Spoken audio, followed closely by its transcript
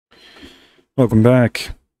Welcome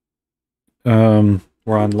back. We're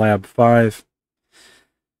on Lab 5,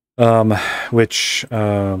 which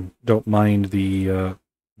don't mind the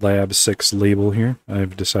Lab 6 label here.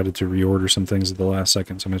 I've decided to reorder some things at the last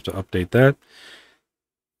second, so I'm going to have to update that.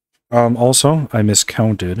 Also, I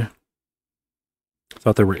miscounted. I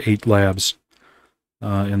thought there were 8 labs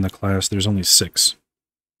in the class. There's only 6.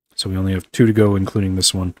 So we only have 2 to go, including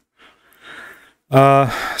this one.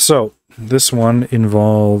 So this one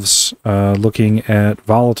involves looking at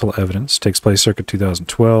volatile evidence. Takes place circa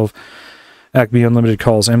 2012. Acme Unlimited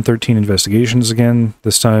calls M13 Investigations again.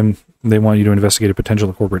 This time they want you to investigate a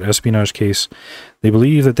potential corporate espionage case. They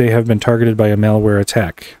believe that they have been targeted by a malware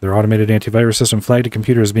attack. Their automated antivirus system flagged a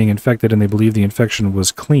computer as being infected, and they believe the infection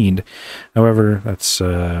was cleaned. However, that's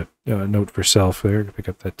a note for self there to pick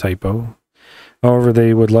up that typo. However,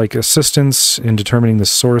 they would like assistance in determining the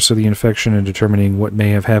source of the infection and determining what may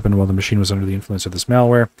have happened while the machine was under the influence of this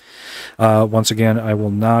malware. Once again, I will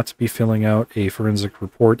not be filling out a forensic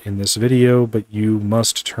report in this video, but you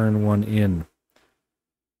must turn one in.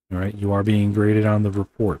 All right, you are being graded on the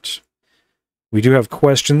report. We do have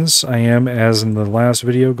questions. I am, as in the last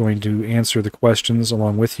video, going to answer the questions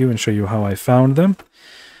along with you and show you how I found them.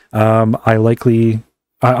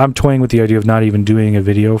 I'm toying with the idea of not even doing a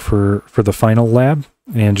video for the final lab,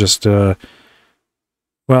 and just, well,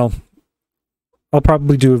 I'll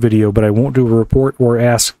probably do a video, but I won't do a report or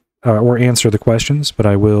ask or answer the questions, but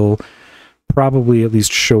I will probably at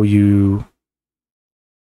least show you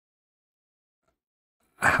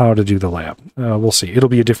how to do the lab. We'll see. It'll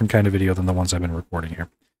be a different kind of video than the ones I've been recording here.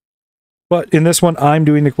 But in this one, I'm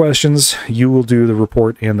doing the questions. You will do the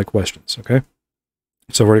report and the questions, okay?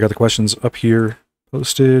 So I've already got the questions up here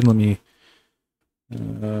posted. Let me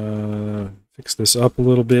fix this up a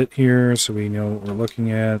little bit here so we know what we're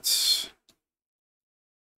looking at.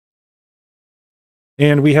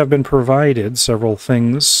 And we have been provided several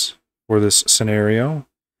things for this scenario.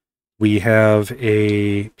 We have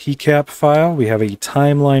a PCAP file, we have a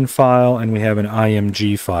timeline file, and we have an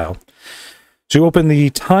IMG file. To open the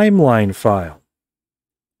timeline file,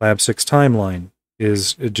 Lab 6 timeline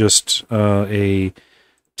is just a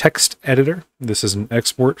text editor. This is an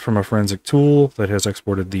export from a forensic tool that has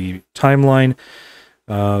exported the timeline.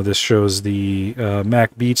 This shows the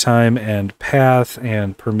MAC-B time and path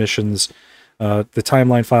and permissions. The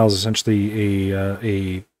timeline file is essentially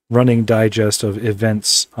a running digest of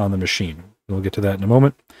events on the machine. We'll get to that in a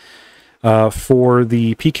moment. For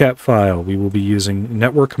the PCAP file, we will be using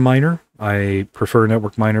Network Miner. I prefer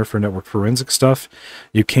Network Miner for network forensic stuff.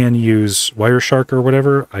 You can use Wireshark or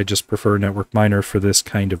whatever. I just prefer Network Miner for this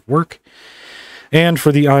kind of work. And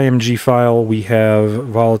for the IMG file, we have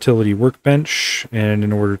Volatility Workbench. And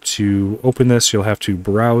in order to open this, you'll have to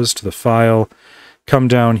browse to the file, come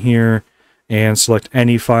down here, and select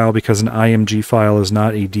any file, because an IMG file is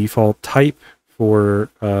not a default type for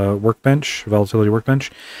Workbench, Volatility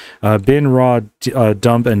Workbench. Bin, raw,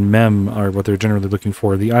 dump, and mem are what they're generally looking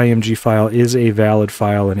for. The IMG file is a valid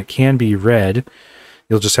file, and it can be read.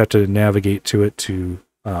 You'll just have to navigate to it to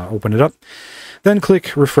open it up. Then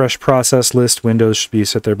click Refresh Process List. Windows should be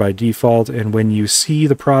set there by default, and when you see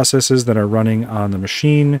the processes that are running on the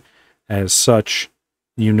machine as such,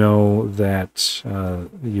 you know that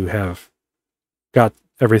you have got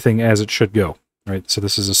everything as it should go. Right, so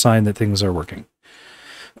this is a sign that things are working.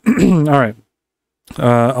 All right.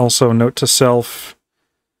 Also, note to self,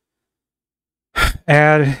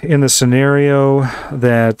 add in the scenario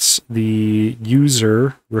that the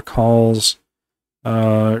user recalls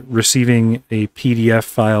receiving a PDF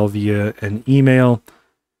file via an email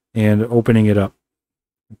and opening it up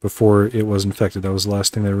before it was infected. That was the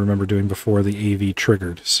last thing I remember doing before the AV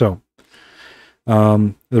triggered. So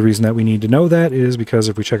the reason that we need to know that is because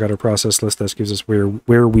if we check out our process list, that gives us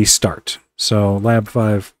where we start. So Lab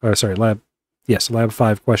 5, Lab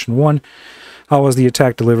 5, question 1. How was the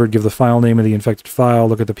attack delivered? Give the file name of the infected file.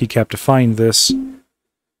 Look at the PCAP to find this.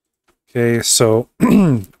 Okay, so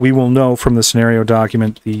we will know from the scenario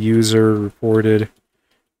document the user reported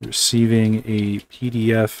receiving a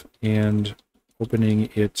PDF and opening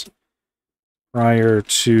it prior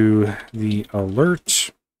to the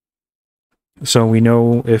alert. So we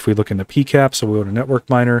know if we look in the PCAP, so we go to Network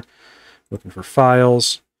Miner, looking for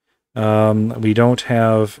files. We don't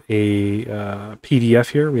have a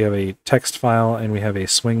PDF here. We have a text file, and we have a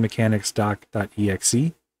swing mechanics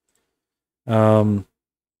doc.exe.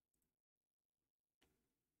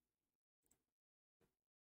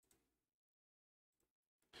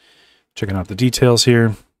 Checking out the details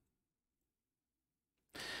here.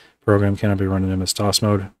 Program cannot be run in MS-DOS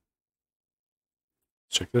mode.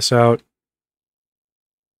 Check this out.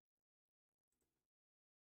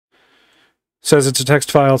 Says it's a text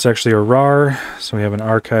file. It's actually a RAR. So we have an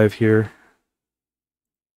archive here.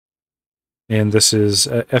 And this is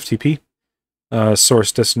FTP,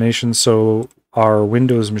 source destination. So our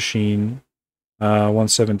Windows machine,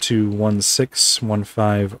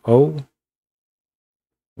 172.16150.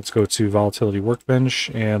 Let's go to Volatility Workbench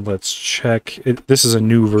and let's check. This is a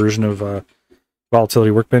new version of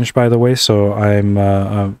Volatility Workbench, by the way.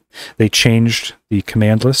 So they changed the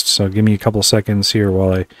command list. So give me a couple seconds here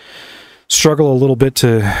while I struggle a little bit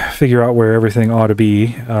to figure out where everything ought to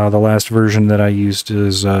be. The last version that I used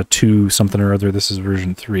is 2 something or other. This is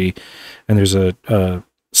version 3, and there's a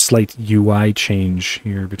slight UI change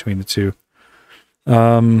here between the two.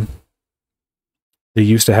 They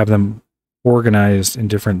used to have them organized in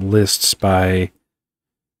different lists by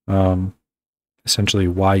essentially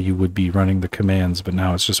why you would be running the commands, but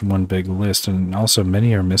now it's just one big list, and also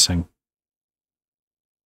many are missing.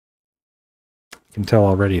 You can tell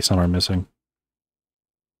already some are missing.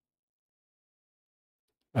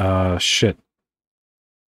 Shit.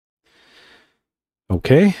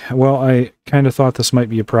 Okay, well, I kind of thought this might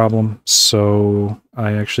be a problem, so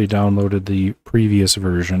I actually downloaded the previous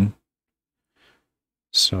version.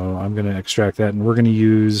 So I'm going to extract that, and we're going to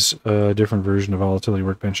use a different version of Volatility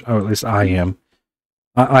Workbench. Oh, at least I am.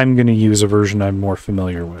 I'm going to use a version I'm more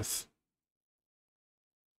familiar with.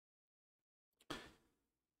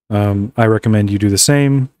 I recommend you do the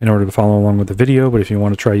same in order to follow along with the video, but if you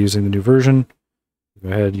want to try using the new version, go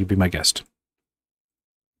ahead, you be my guest.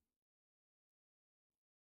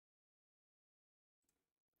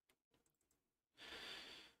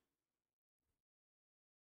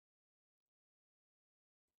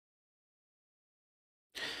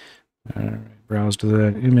 All right, browse to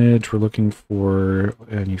that image. We're looking for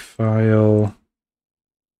any file.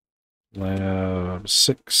 Lab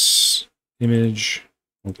 6 image.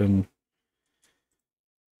 Open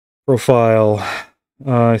profile.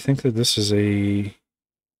 I think that this is a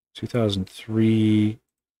 2003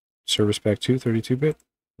 Service Pack 2 32-bit.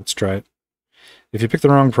 Let's try it. If you pick the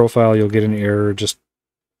wrong profile, you'll get an error. Just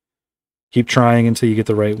keep trying until you get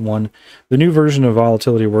the right one. The new version of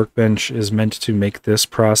Volatility Workbench is meant to make this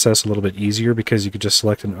process a little bit easier because you could just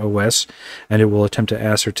select an OS and it will attempt to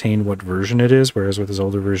ascertain what version it is, whereas with this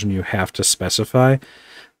older version you have to specify.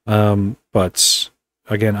 But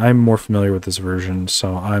again, I'm more familiar with this version,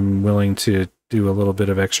 so I'm willing to do a little bit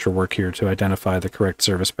of extra work here to identify the correct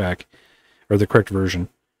service pack, or the correct version,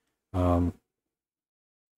 to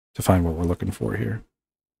find what we're looking for here.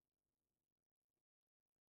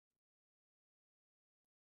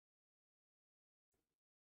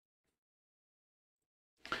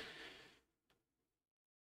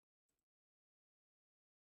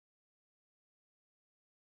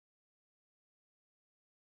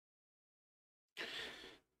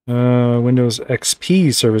 Windows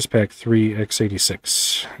XP Service Pack 3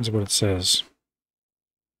 x86 is what it says.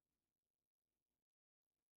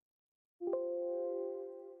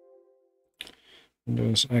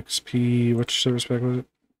 Windows XP, which service pack was it?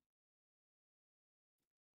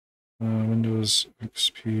 Windows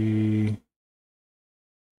XP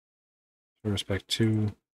Service Pack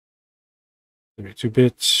 2, 32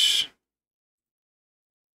 bits.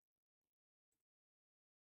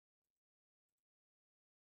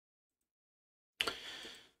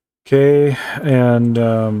 Okay, and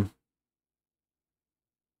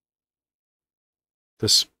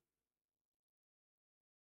this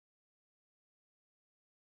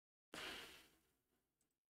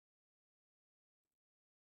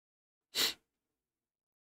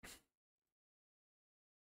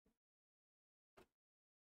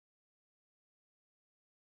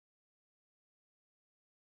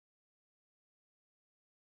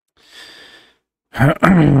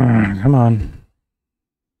come on.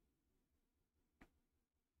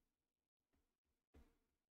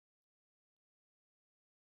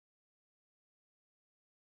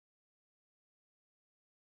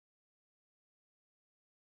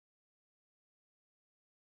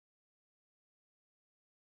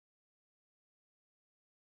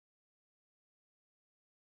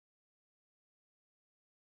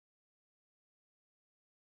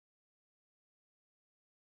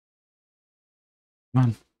 Come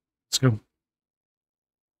on, let's go.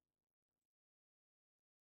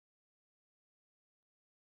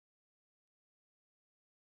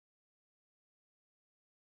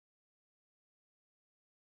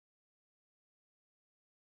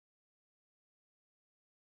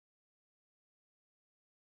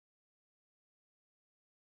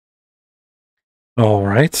 All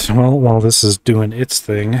right. Well, while this is doing its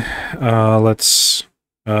thing, we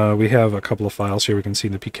have a couple of files here. We can see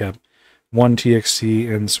the PCAP 1 TXT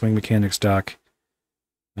and swing mechanics doc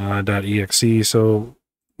 .exe. So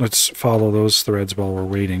let's follow those threads while we're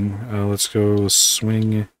waiting. Let's go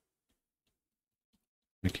swing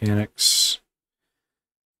mechanics.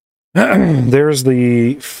 There's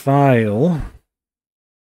the file.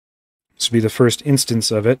 This will be the first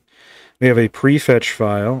instance of it. We have a prefetch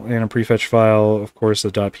file, and a prefetch file, of course,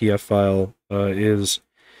 the .pf file is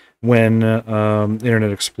when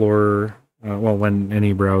Internet Explorer, well, when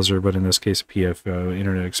any browser, but in this case, PF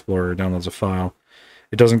Internet Explorer downloads a file.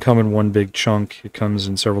 It doesn't come in one big chunk. It comes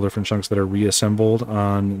in several different chunks that are reassembled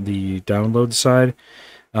on the download side,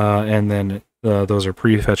 and then those are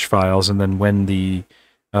prefetch files. And then when the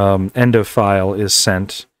end of file is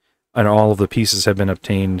sent, and all of the pieces have been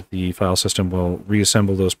obtained, the file system will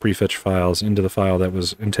reassemble those prefetch files into the file that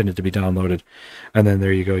was intended to be downloaded. And then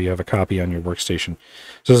there you go, you have a copy on your workstation.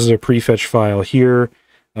 So this is a prefetch file here.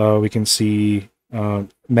 We can see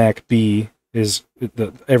MacB is,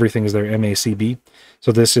 everything is there, MACB.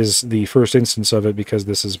 So this is the first instance of it because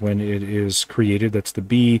this is when it is created. That's the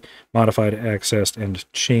B, modified, accessed, and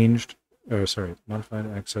changed. Oh, sorry, modified,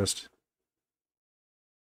 accessed.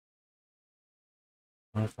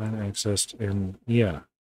 Modified, accessed, and yeah,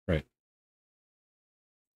 right.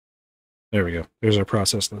 There we go. There's our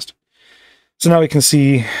process list. So now we can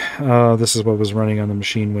see this is what was running on the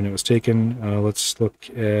machine when it was taken. Let's look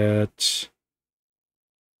at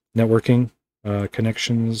networking,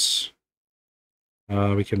 connections.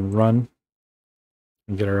 We can run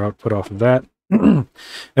and get our output off of that. And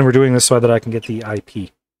we're doing this so that I can get the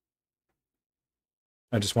IP.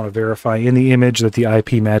 I just want to verify in the image that the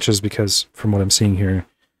IP matches because from what I'm seeing here,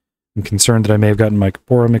 I'm concerned that I may have gotten my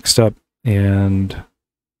Capora mixed up and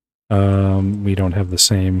we don't have the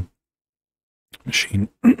same machine.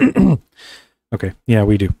 Okay, yeah,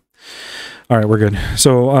 we do. All right, we're good.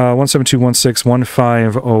 So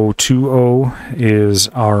 172.168.15020 is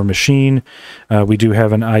our machine. We do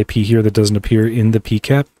have an IP here that doesn't appear in the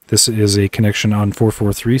PCAP. This is a connection on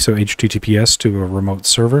 443, so HTTPS to a remote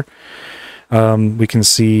server. We can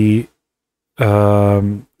see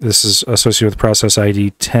this is associated with process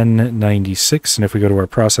ID 1096, and if we go to our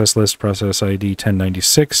process list, process ID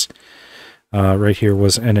 1096, right here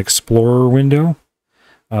was an Explorer window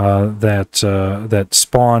that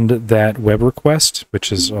spawned that web request,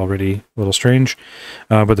 which is already a little strange.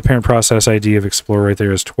 But the parent process ID of Explorer right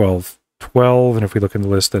there is 1212, and if we look in the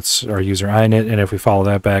list, that's our user inet, and if we follow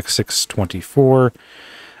that back, 624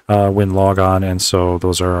 when log on, and so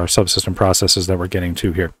those are our subsystem processes that we're getting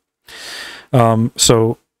to here.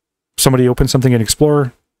 So somebody opened something in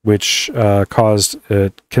Explorer, which caused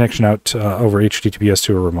a connection out over HTTPS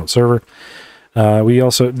to a remote server. We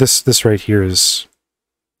also, this right here is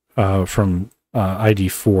from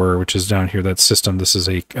ID4, which is down here, that system. This is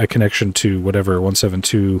a connection to whatever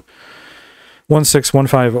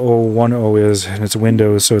 172.1615010 is, and it's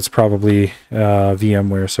Windows, so it's probably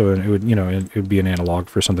VMware. So it would, you know, it would be an analog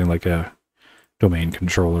for something like a domain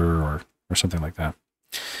controller or something like that.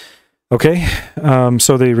 Okay,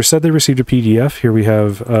 so they said they received a PDF. Here we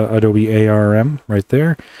have Adobe ARM right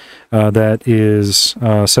there. That is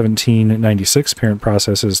 1796. Parent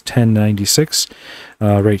process is 1096.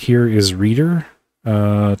 Right here is reader.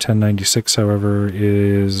 1096, however,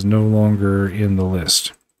 is no longer in the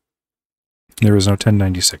list. There is no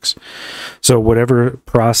 1096. So whatever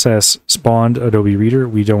process spawned Adobe Reader,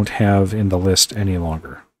 we don't have in the list any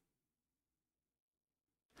longer.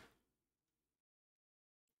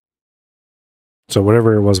 So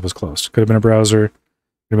whatever it was closed. Could have been a browser,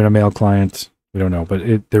 could have been a mail client, we don't know,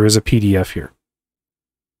 but there is a PDF here.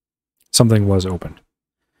 Something was opened.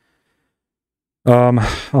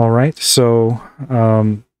 All right, so,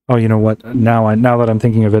 oh, you know what? Now that I'm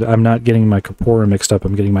thinking of it, I'm not getting my Capora mixed up.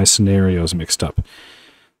 I'm getting my scenarios mixed up.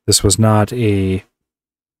 This was not a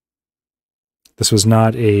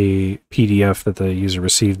PDF that the user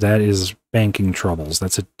received. That is banking troubles.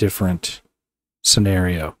 That's a different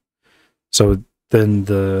scenario. So then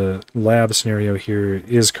the lab scenario here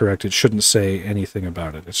is correct. It shouldn't say anything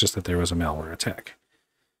about it. It's just that there was a malware attack.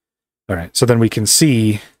 All right, so then we can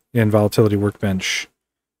see in Volatility Workbench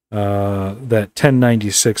that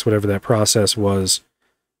 1096, whatever that process was,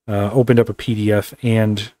 opened up a PDF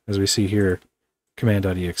and, as we see here,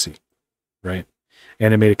 command.exe, right?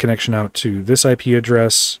 And it made a connection out to this IP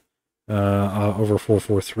address over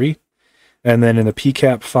 443. And then in the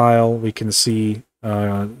PCAP file, we can see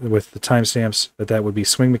with the timestamps that would be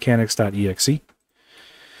swingmechanics.exe.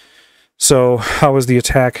 So how was the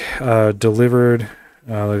attack delivered?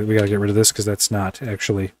 We got to get rid of this because that's not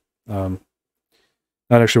actually what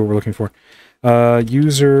we're looking for.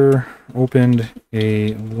 User opened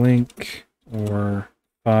a link or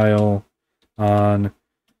file on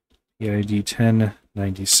EID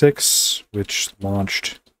 96, which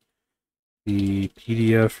launched the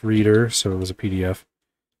PDF reader, so it was a PDF,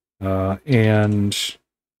 and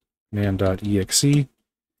command.exe.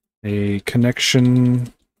 A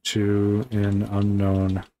connection to an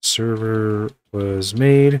unknown server was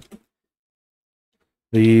made.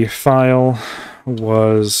 The file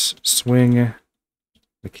was swing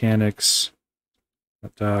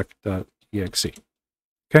mechanics.doc.exe.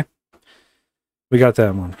 Okay, we got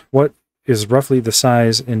that one. What is roughly the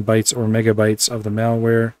size in bytes or megabytes of the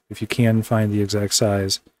malware? If you can find the exact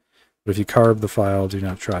size, but if you carve the file, do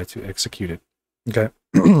not try to execute it. Okay.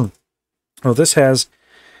 Well, this has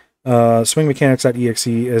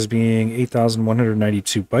swingmechanics.exe as being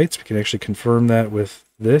 8,192 bytes. We can actually confirm that with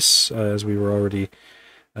this, as we were already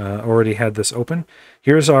had this open.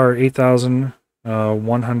 Here's our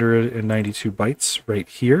 8,192 bytes right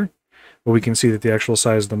here. But we can see that the actual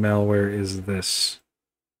size of the malware is this.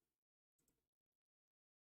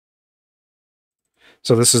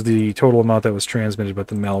 So this is the total amount that was transmitted, but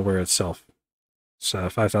the malware itself is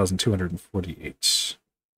 5,248.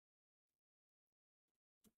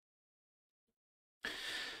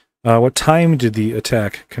 What time did the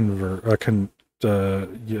attack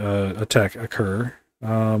attack occur?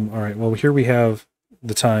 All right. Well, here we have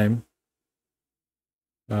the time.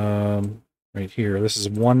 Right here. This is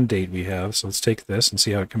one date we have. So let's take this and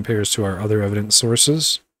see how it compares to our other evidence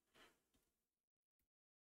sources.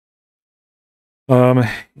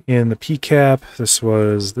 In the PCAP, this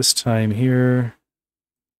was this time here.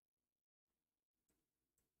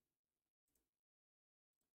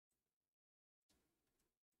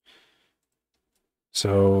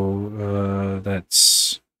 So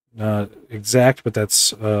that's not exact, but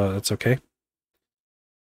that's okay.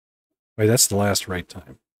 Wait, that's the last write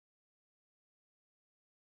time.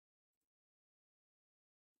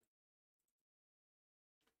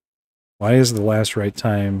 Why is the last write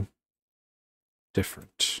time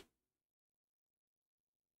different?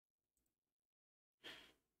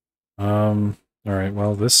 All right,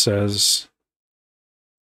 well, this says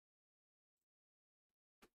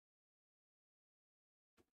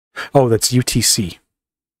oh, that's UTC.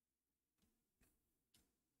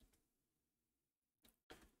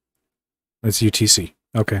 That's UTC.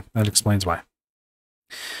 Okay, that explains why.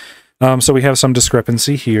 So we have some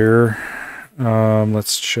discrepancy here.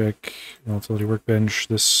 Let's check Volatility Workbench.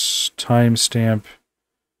 This timestamp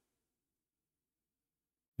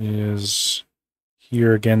is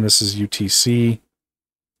here again. This is UTC.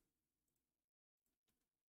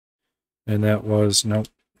 And that was, nope.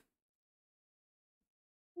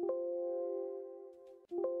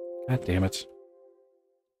 God damn it.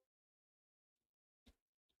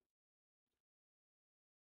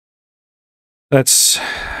 That's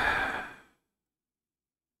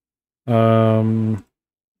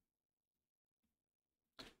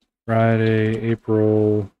Friday,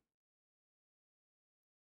 April.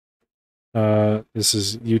 This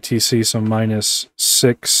is UTC, so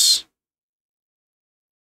 -6.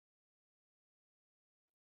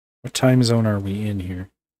 What time zone are we in here?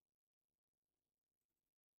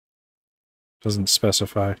 Doesn't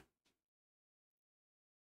specify.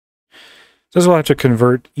 Says we'll have to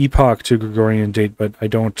convert epoch to Gregorian date, but I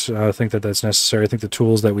don't think that that's necessary. I think the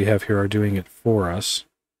tools that we have here are doing it for us.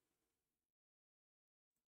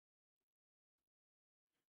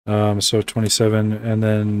 So 27, and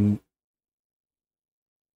then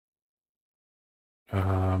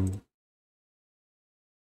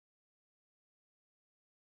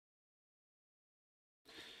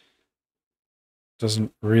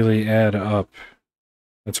doesn't really add up.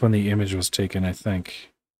 That's when the image was taken, I think.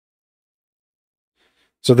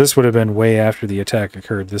 So this would have been way after the attack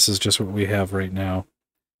occurred. This is just what we have right now.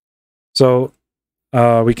 So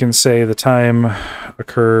we can say the time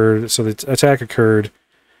occurred. So the attack occurred.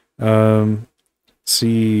 CST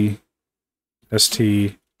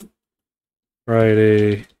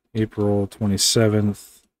Friday, April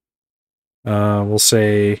 27th. We'll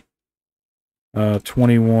say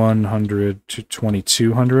 2100 to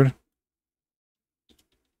 2200.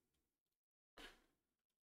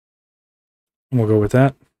 We'll go with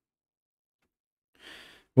that.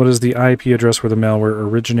 What is the IP address where the malware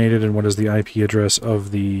originated, and what is the IP address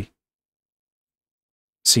of the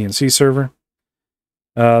CNC server?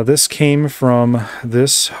 This came from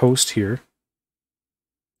this host here.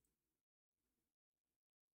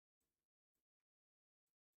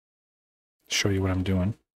 Show you what I'm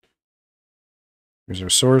doing. Here's our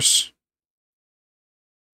source.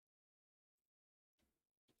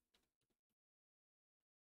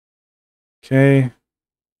 Okay.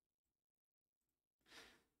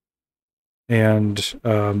 And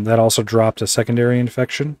that also dropped a secondary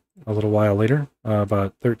infection. a little while later,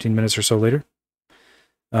 about 13 minutes or so later.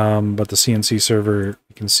 But the CNC server,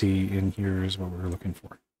 you can see in here is what we're looking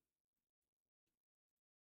for.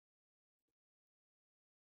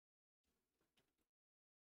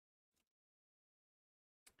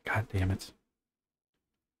 God damn it.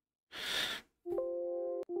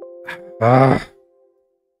 Ah.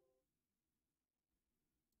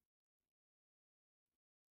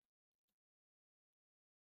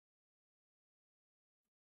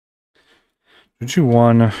 Two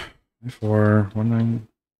 1 4 19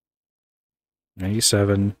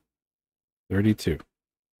 97 32.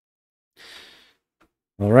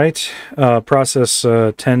 All right. Process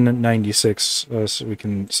 1096, so we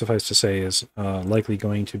can suffice to say, is likely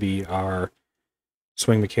going to be our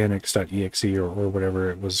swingmechanics.exe or whatever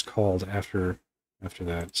it was called after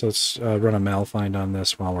that. So let's run a malfind on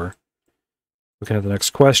this while we're looking at the next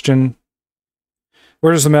question.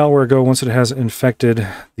 Where does the malware go once it has infected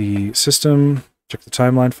the system? Check the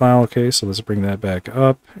timeline file. Okay, so let's bring that back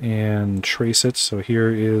up and trace it. So here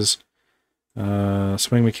is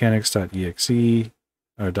swingmechanics.exe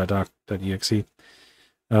or .doc.exe.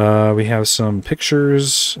 We have some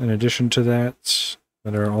pictures in addition to that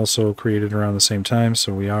are also created around the same time.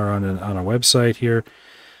 So we are on a website here.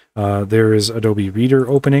 There is Adobe Reader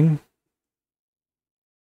opening.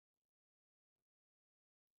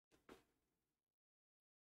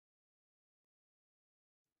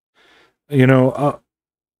 You know,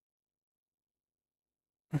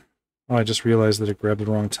 oh, I just realized that it grabbed the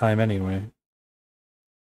wrong time anyway.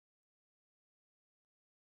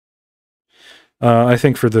 I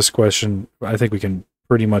think for this question, I think we can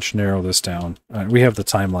pretty much narrow this down. We have the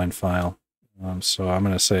timeline file. So I'm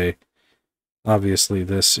going to say, obviously,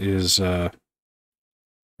 this is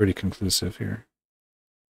pretty conclusive here.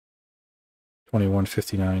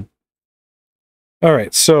 2159. All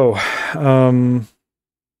right, so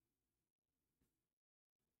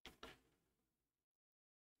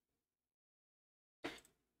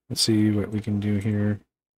let's see what we can do here.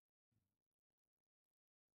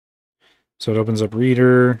 So it opens up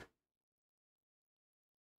Reader.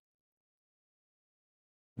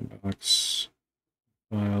 Box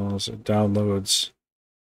files, it downloads.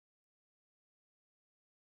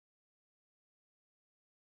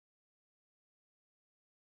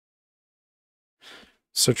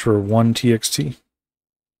 Search for 1txt.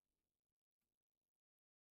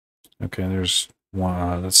 Okay, there's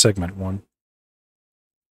one. That's segment 1.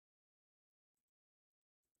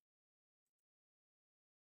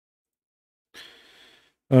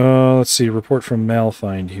 Let's see. Report from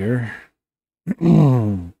malfind here.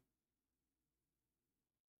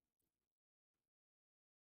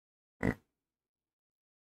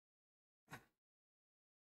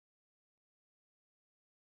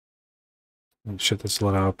 Oh, shit, that's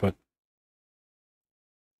let out, but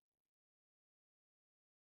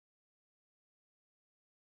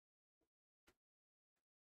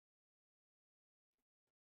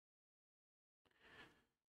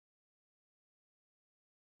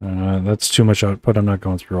that's too much output. I'm not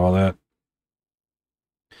going through all that.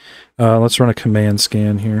 Let's run a command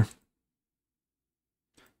scan here.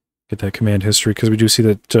 Get that command history, because we do see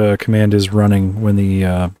that command is running when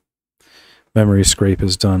the memory scrape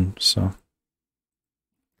is done. So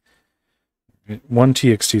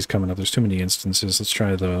 1txt is coming up. There's too many instances. Let's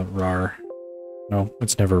try the rar. No,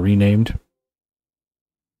 it's never renamed.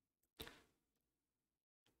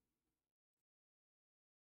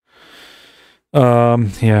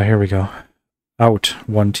 Yeah, here we go. Out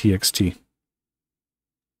 1txt.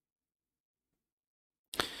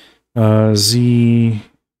 Z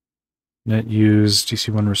net use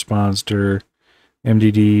DC1 response dir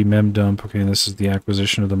mdd mem dump. Okay, and this is the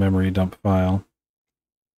acquisition of the memory dump file.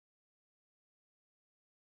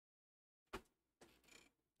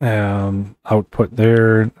 Output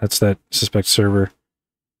there. That's that suspect server.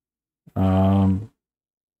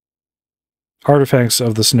 Artifacts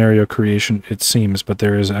of the scenario creation, it seems, but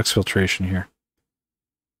there is exfiltration here.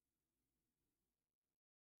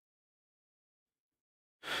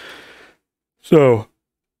 So,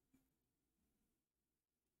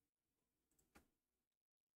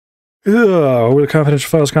 were the confidential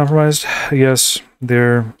files compromised? Yes,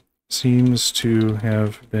 there seems to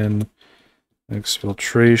have been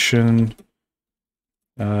exfiltration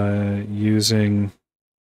using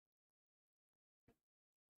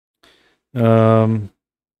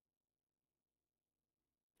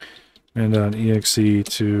and.exe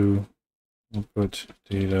to input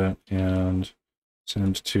data and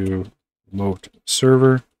send to remote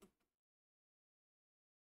server.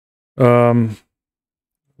 Where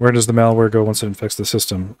does the malware go once it infects the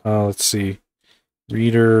system? Let's see.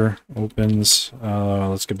 Reader opens.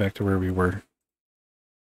 Let's get back to where we were.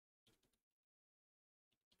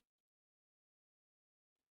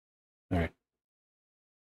 All right.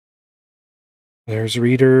 There's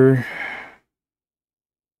reader.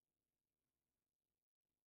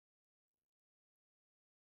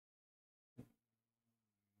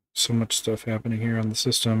 So much stuff happening here on the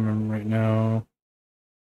system right now.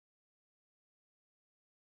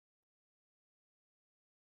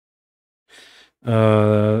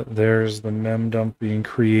 There's the mem dump being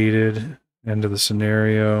created. End of the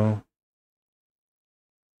scenario.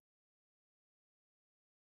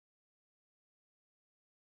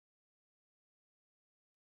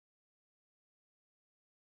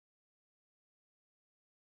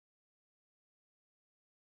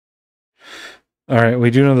 All right, we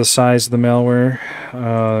do know the size of the malware.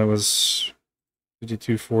 It was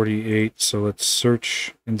 5248. So let's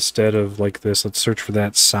search instead of like this. Let's search for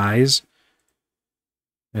that size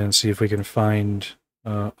and see if we can find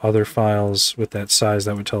other files with that size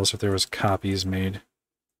that would tell us if there was copies made.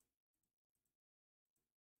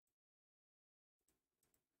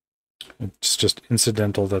 It's just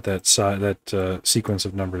incidental that that sequence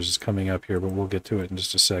of numbers is coming up here, but we'll get to it in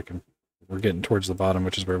just a second. We're getting towards the bottom,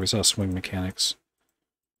 which is where we saw swing mechanics.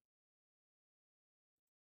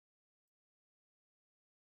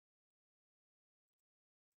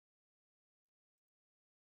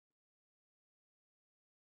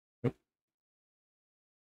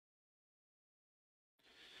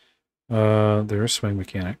 There's swing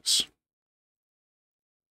mechanics.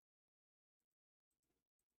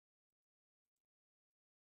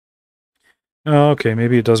 Oh, okay,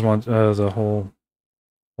 maybe it does want the whole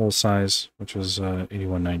size, which was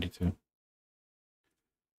 8192.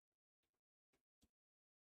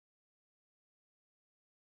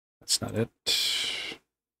 That's not it.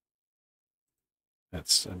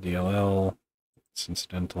 That's a DLL. It's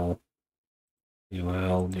incidental.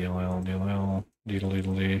 DLL, DLL, DLL,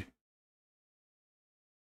 DLL.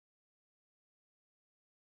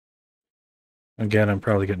 Again, I'm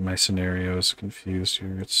probably getting my scenarios confused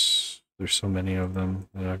here. There's so many of them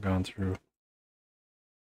that I've gone through.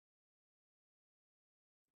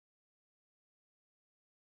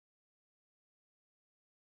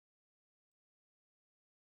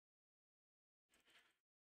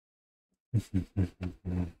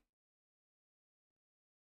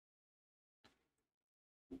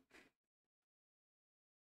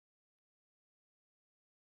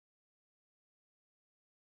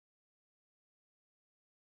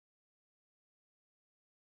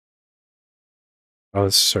 Oh,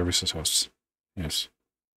 it's services hosts. Yes.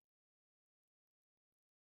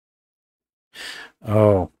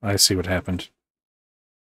 Oh, I see what happened.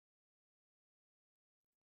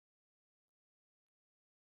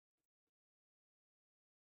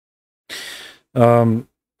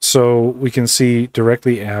 So we can see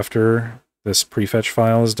directly after this prefetch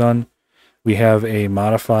file is done, we have a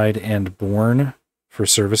modified and born for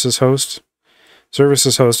services host.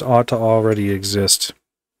 Services host ought to already exist,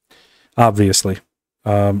 obviously.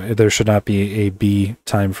 There should not be a B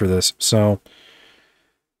time for this. So,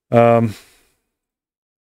 what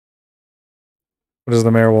does the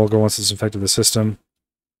malware go once it's infected the system?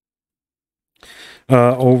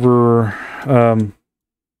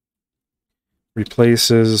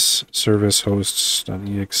 Replaces service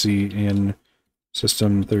hosts.exe in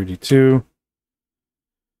system 32.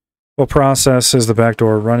 What process is the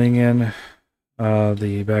backdoor running in?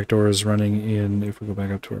 The backdoor is running in, if we go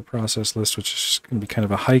back up to our process list, which is going to be kind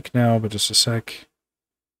of a hike now, but just a sec.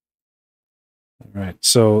 All right,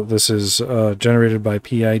 so this is generated by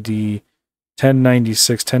PID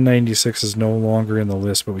 1096. 1096 is no longer in the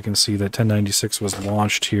list, but we can see that 1096 was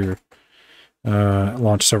launched here,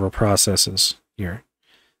 launched several processes here.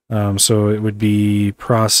 So it would be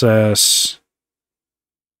process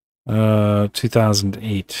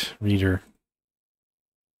 2008 reader.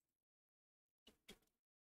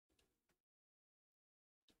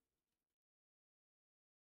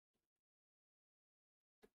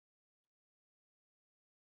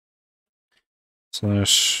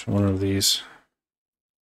 Slash one of these.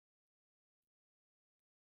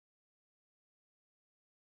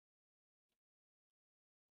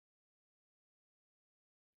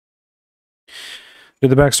 Did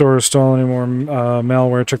the backdoor install any more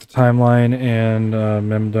malware? Check the timeline and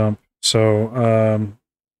memdump. So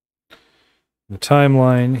the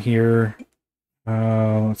timeline here.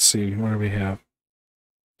 Let's see, what do we have?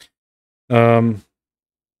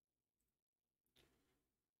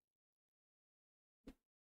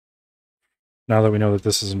 Now that we know that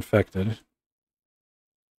this is infected.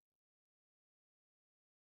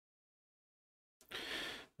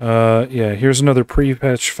 Yeah, here's another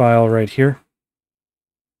pre-patch file right here.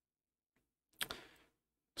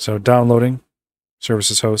 So downloading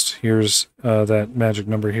services host. Here's that magic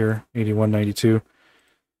number here, 8192.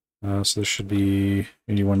 So this should be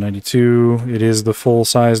 8192. It is the full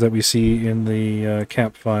size that we see in the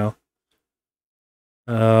cap file.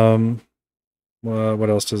 Well, what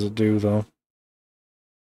else does it do, though?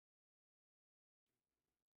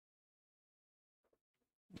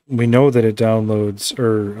 We know that it downloads,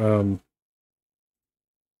 or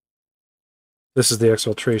this is the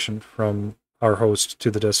exfiltration from our host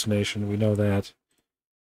to the destination. We know that.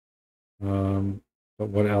 But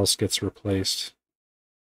what else gets replaced?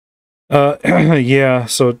 Yeah,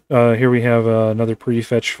 so here we have another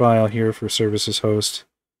prefetch file here for services host.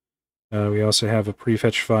 We also have a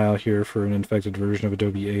prefetch file here for an infected version of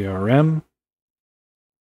Adobe ARM.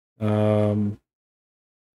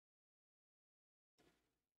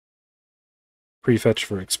 Prefetch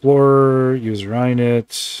for Explorer, user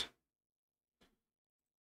init.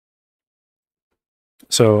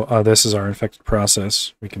 So this is our infected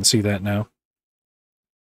process. We can see that now.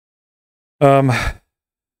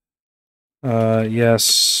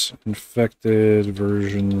 Yes, infected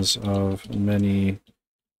versions of many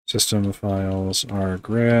system files are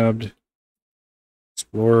grabbed.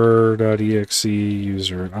 Explorer.exe,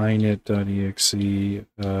 user init.exe,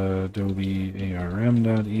 Adobe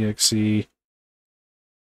ARM.exe,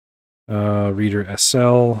 reader SL.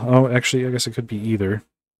 Oh, actually, I guess it could be either.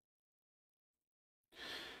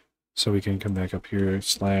 So we can come back up here,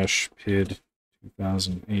 /PID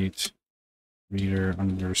 2008 reader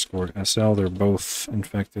 _ SL. They're both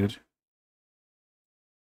infected.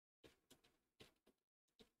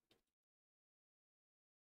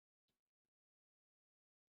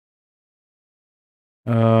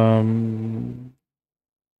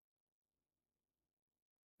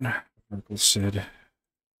 Oracle SID.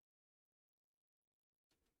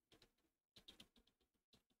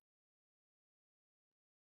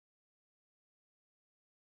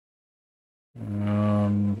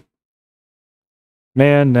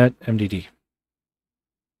 Man.net MDD.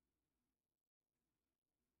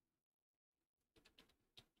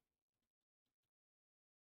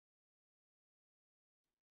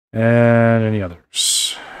 And any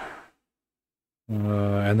others.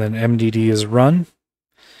 And then MDD is run.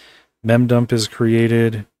 Memdump is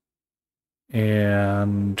created.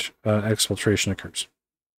 And exfiltration occurs.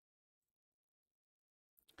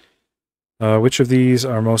 Which of these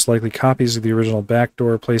are most likely copies of the original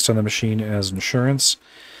backdoor placed on the machine as insurance?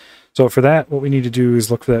 So for that, what we need to do is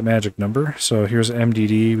look for that magic number. So here's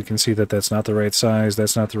MDD. We can see that that's not the right size.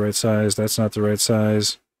 That's not the right size. That's not the right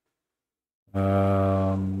size.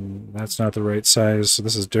 That's not the right size. So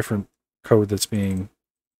this is different code that's being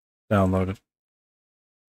downloaded.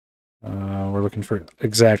 We're looking for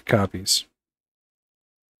exact copies.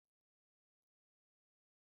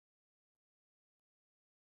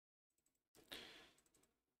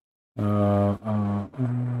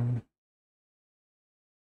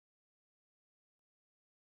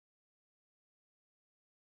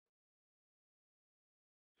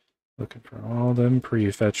 Looking for all them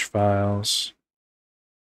prefetch files.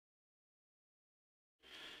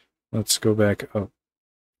 Let's go back up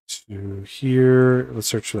to here. Let's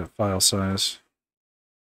search for that file size.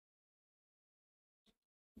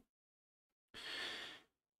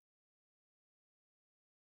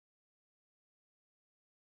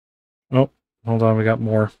 Oh, hold on. We got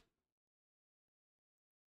more.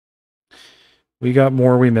 We got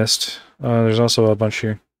more we missed. There's also a bunch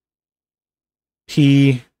here.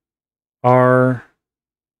 P, R.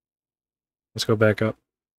 Let's go back up.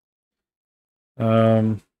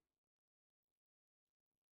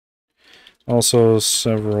 Also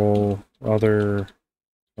several other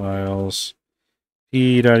files.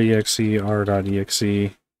 P.exe,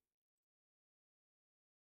 R.exe,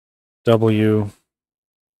 W.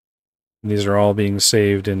 These are all being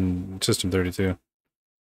saved in System32.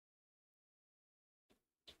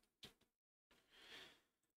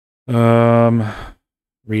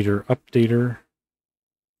 Reader updater.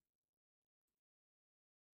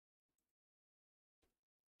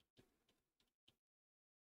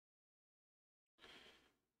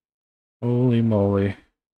 Holy moly.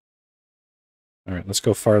 All right, let's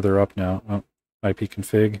go farther up now. Oh,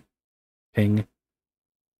 ipconfig, ping.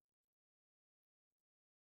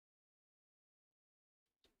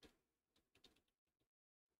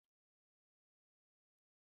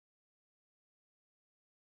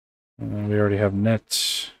 We already have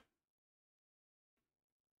net.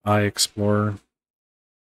 iExplorer.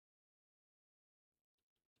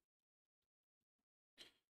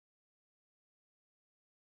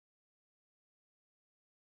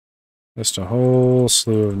 Just a whole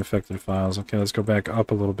slew of infected files. Okay, let's go back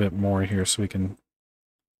up a little bit more here so we can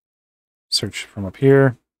search from up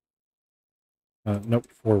here. Nope,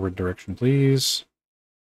 forward direction, please.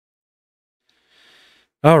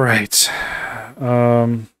 All right.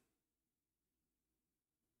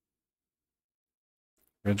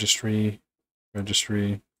 Registry,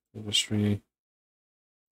 registry, registry,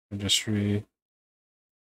 registry.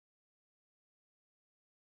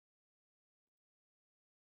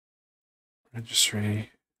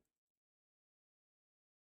 Registry.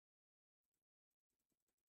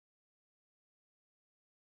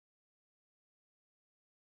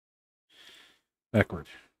 Backward.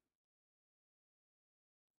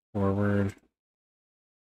 Forward.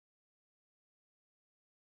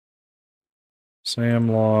 SAM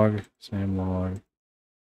log. SAM log.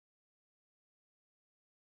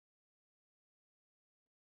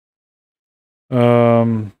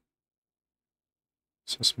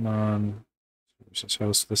 Sysmon.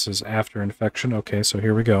 Host. This is after infection. Okay, so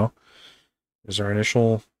here we go. There's our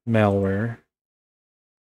initial malware.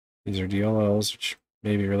 These are DLLs, which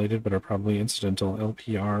may be related, but are probably incidental.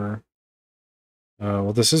 LPR.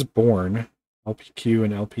 Well, this is born. LPQ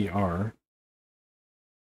and LPR.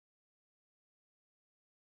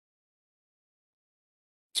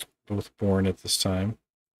 Both born at this time.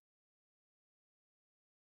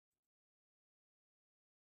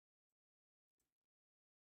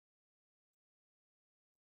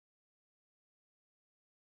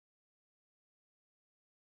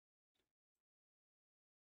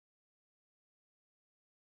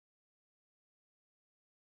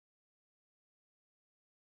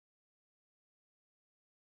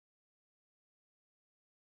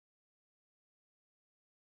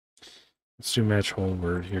 Let's do match whole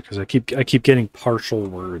word here because I keep getting partial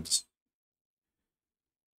words.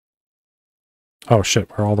 Oh shit,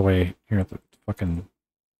 we're all the way here at the fucking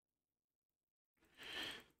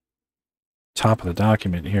top of the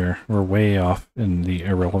document here. We're way off in the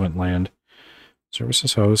irrelevant land.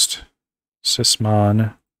 Services host,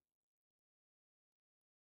 sysmon.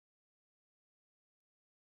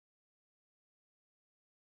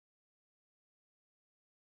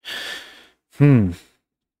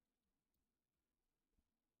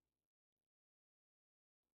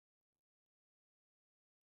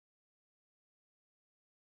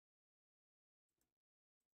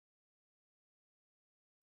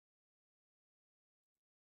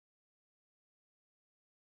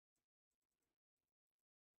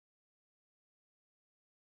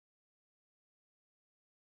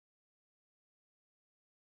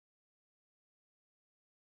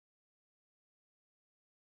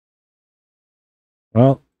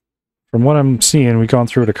 Well, from what I'm seeing, we've gone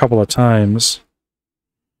through it a couple of times.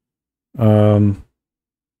 From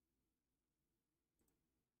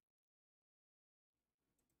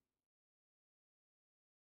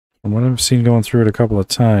what I've seen going through it a couple of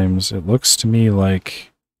times, it looks to me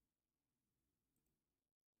like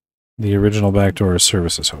the original backdoor is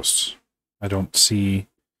services hosts. I don't see...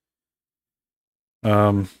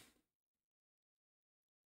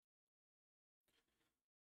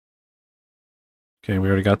 Okay, we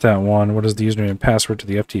already got that one. What is the username and password to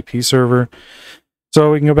the FTP server?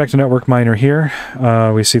 So we can go back to Network Miner here.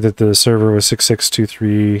 We see that the server was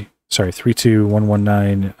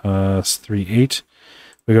 3211938.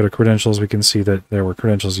 We go to credentials. We can see that there were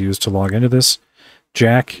credentials used to log into this.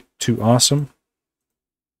 Jack to awesome.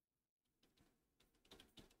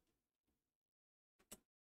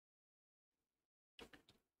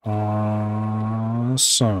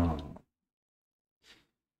 Awesome.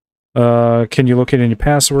 Can you locate any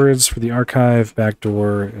passwords for the archive,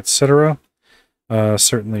 backdoor, etc.?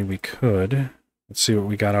 Certainly we could. Let's see what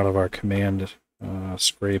we got out of our command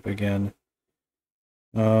scrape again.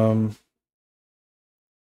 netuz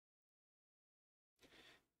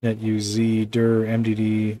dir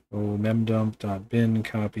mdd memdump.bin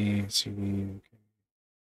copy cd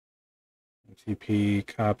FTP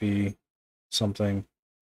copy something.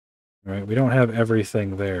 All right, we don't have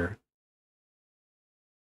everything there.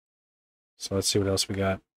 So let's see what else we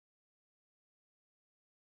got.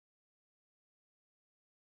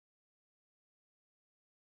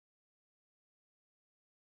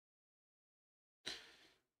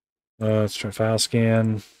 Let's try file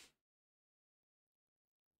scan.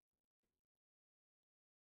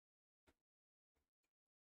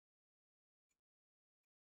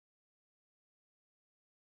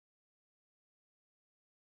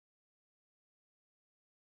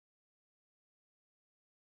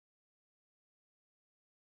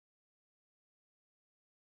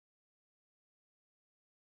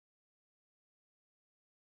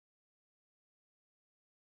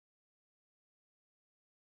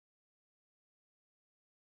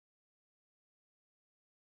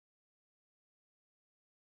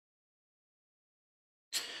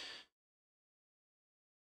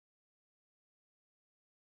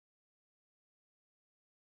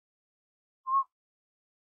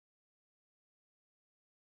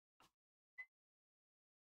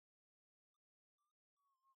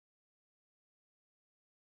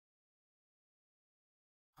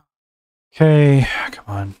 Okay, come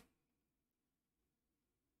on.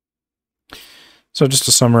 So just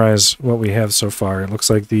to summarize what we have so far, it looks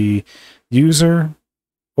like the user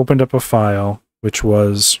opened up a file which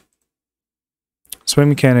was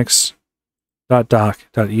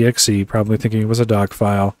swingmechanics.doc.exe, probably thinking it was a doc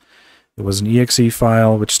file. It was an exe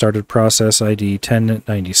file which started process ID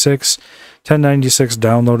 1096. 1096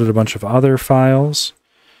 downloaded a bunch of other files,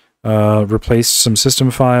 replaced some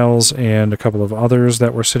system files and a couple of others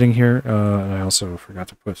that were sitting here. And I also forgot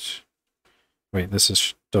to put, wait, this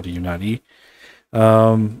is W, not E.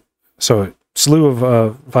 So a slew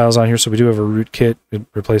of files on here. So we do have a rootkit. It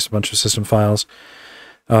replaced a bunch of system files.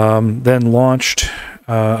 Then launched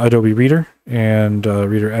Adobe Reader and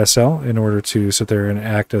Reader SL in order to sit there and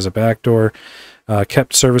act as a backdoor.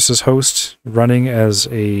 Kept services host running as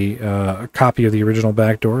a copy of the original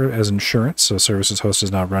backdoor as insurance. So services host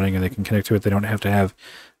is not running and they can connect to it. They don't have to have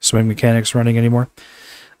Swing Mechanics running anymore.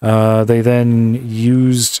 They then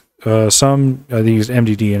used they used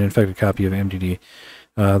MDD, an infected copy of MDD,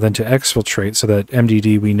 then to exfiltrate so that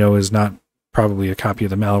MDD we know is not probably a copy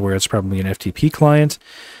of the malware. It's probably an FTP client.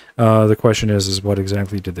 The question is what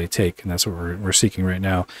exactly did they take? And that's what we're seeking right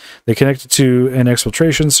now. They connected to an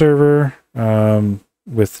exfiltration server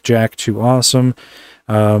with Jack 2 Awesome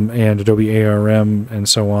and Adobe ARM and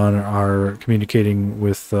so on are communicating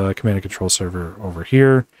with command and control server over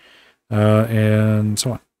here and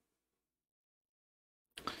so on.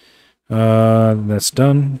 That's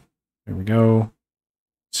done. There we go.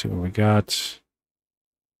 Let's see what we got.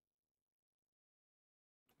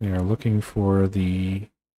 We are looking for the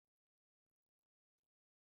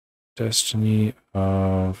destiny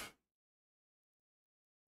of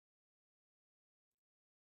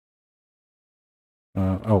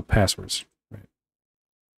passwords.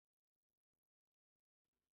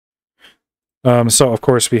 Right. So of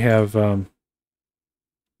course we have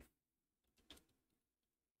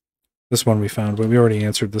this one we found, but we already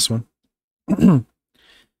answered this one.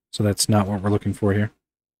 So that's not what we're looking for here.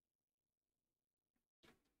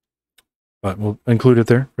 But we'll include it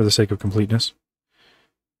there for the sake of completeness.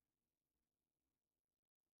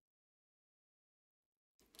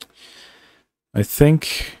 I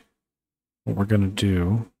think what we're going to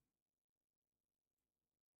do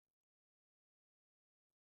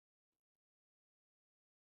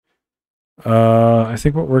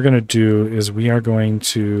is we are going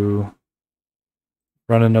to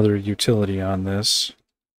run another utility on this.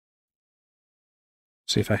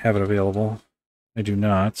 See if I have it available. I do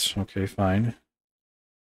not. Okay, fine.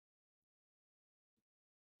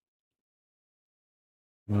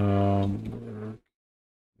 Yes,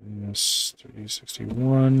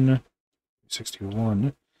 361.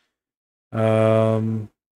 61. And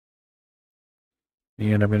I'm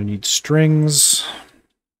going to need strings.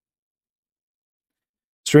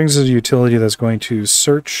 Strings is a utility that's going to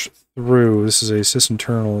search through. This is a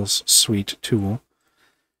sysinternals suite tool.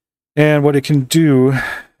 And what it can do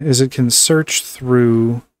is it can search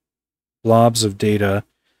through blobs of data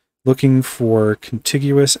looking for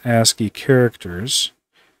contiguous ASCII characters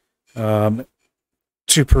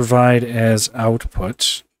to provide as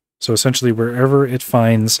output. So essentially wherever it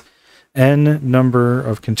finds n number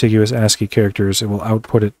of contiguous ASCII characters, it will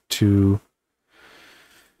output it to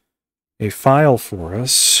a file for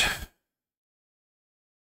us.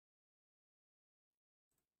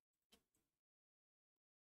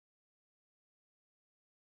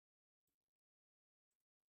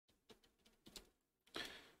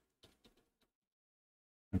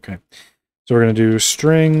 Okay, so we're going to do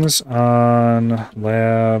strings on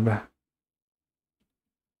lab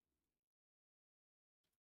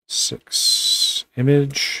 6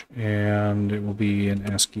 image, and it will be an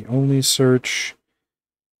ASCII only search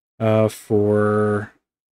for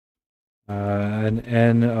an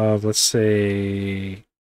n of, let's say,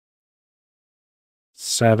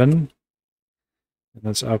 7. And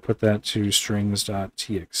let's output that to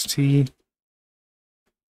strings.txt.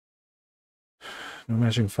 No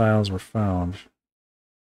matching files were found.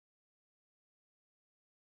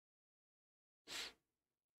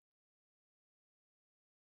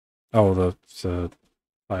 Oh, the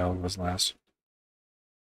file was last.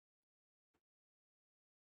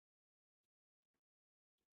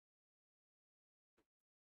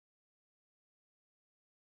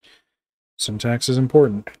 Syntax is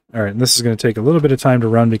important. All right, and this is going to take a little bit of time to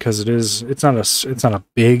run because it's not a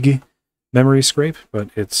big memory scrape, but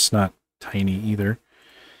it's not tiny either.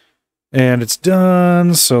 And it's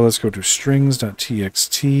done. So let's go to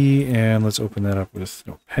strings.txt and let's open that up with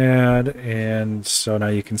Notepad. And so now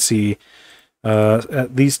you can see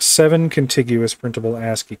at least 7 contiguous printable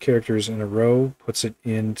ASCII characters in a row puts it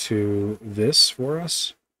into this for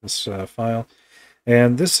us. this file.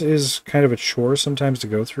 And this is kind of a chore sometimes to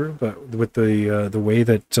go through, but with the way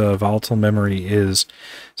that volatile memory is,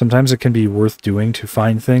 sometimes it can be worth doing to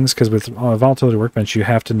find things, because with Volatility Workbench, you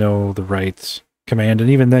have to know the right command,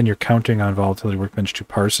 and even then you're counting on Volatility Workbench to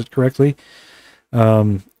parse it correctly.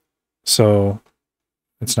 So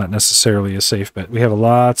it's not necessarily a safe bet. We have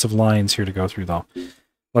lots of lines here to go through, though.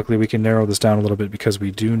 Luckily, we can narrow this down a little bit because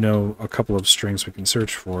we do know a couple of strings we can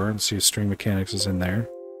search for. Let's see if string mechanics is in there.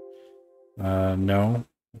 No.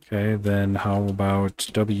 Okay, then how about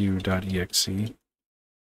w.exe?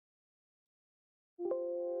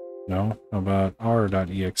 No. How about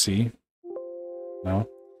r.exe? No.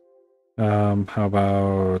 How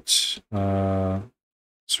about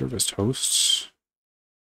service hosts?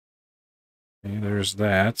 Okay, there's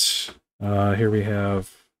that. Here we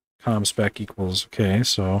have comspec equals, okay,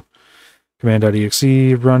 so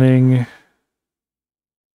command.exe running.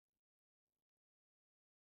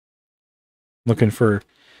 Looking for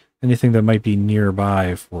anything that might be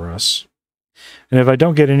nearby for us. And if I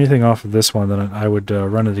don't get anything off of this one, then I would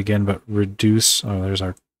run it again, but reduce... Oh, there's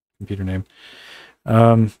our computer name.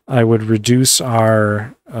 I would reduce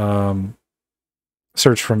our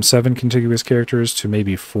search from 7 contiguous characters to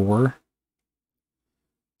maybe 4.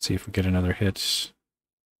 See if we get another hit.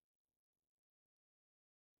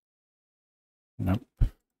 Nope.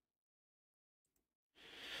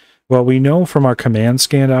 Well, we know from our command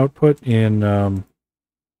scan output in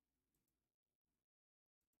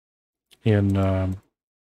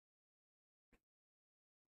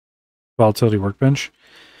Volatility Workbench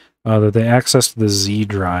that they accessed the Z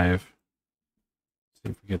drive. See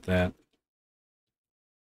if we get that.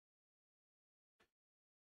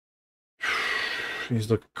 These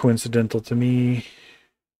look coincidental to me.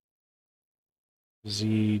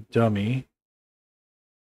 Z dummy.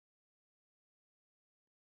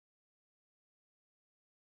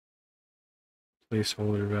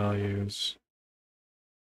 Placeholder values.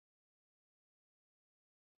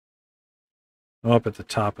 Up at the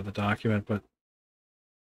top of the document, but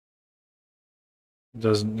it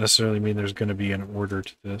doesn't necessarily mean there's going to be an order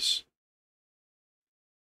to this.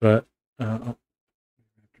 But oh.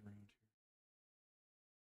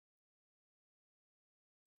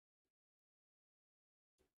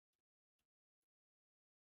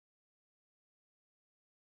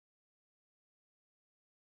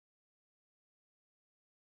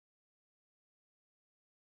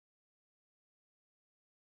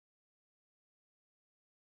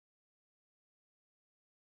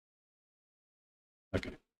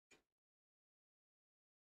 Okay.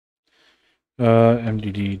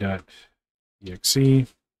 mdd.exe. This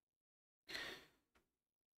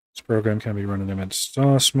program can be run in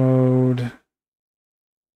MS-DOS mode.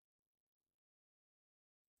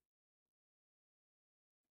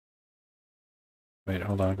 Wait,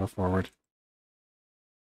 hold on, go forward.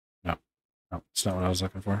 No, it's not what I was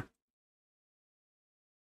looking for.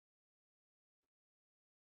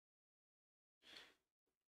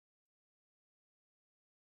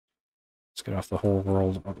 Let's get off the whole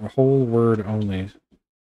word only.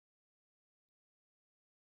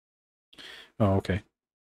 Oh, okay.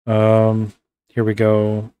 Here we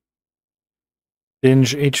go.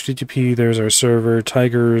 Binge HTTP, there's our server,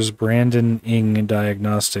 Tigers, Brandon Ing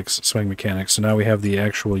Diagnostics, Swing Mechanics. So now we have the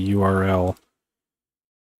actual URL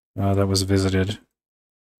that was visited.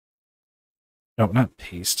 No, not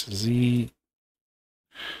paste. Z.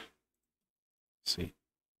 Let's see.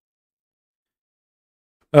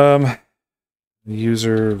 The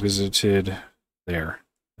user visited there.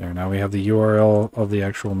 There, now we have the URL of the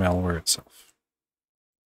actual malware itself.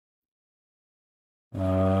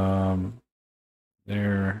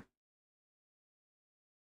 There.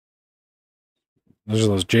 Those are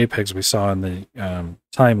those JPEGs we saw in the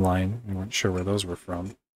timeline. We weren't sure where those were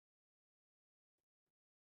from.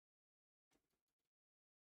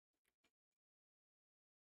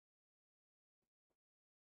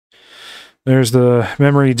 There's the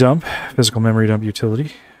memory dump, physical memory dump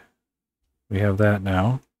utility. We have that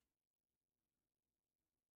now.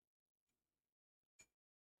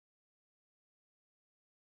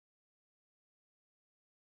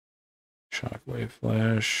 Shockwave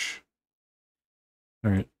flash. All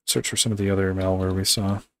right, search for some of the other malware we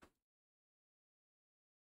saw.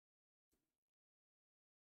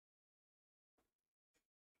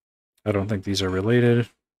 I don't think these are related.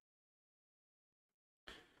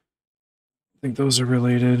 I think those are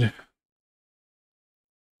related.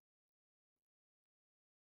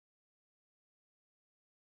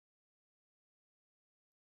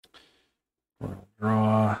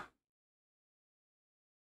 Draw.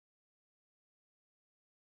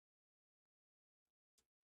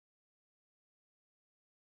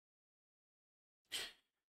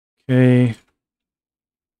 Okay.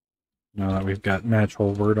 Now that we've got match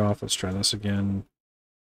whole word off, let's try this again.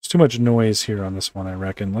 There's too much noise here on this one, I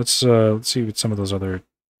reckon. Let's see what some of those other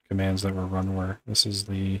commands that were run were. This is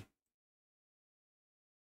the...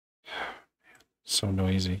 So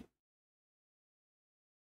noisy.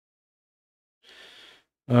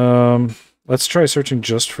 Let's try searching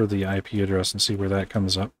just for the IP address and see where that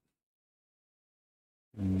comes up.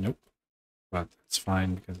 Nope. But that's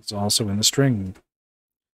fine because it's also in the string.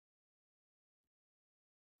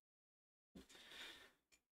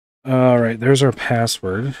 All right, there's our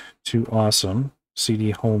password to awesome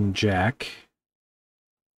cd home jack.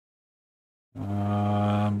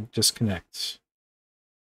 Disconnect.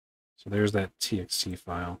 So there's that txt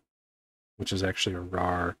file, which is actually a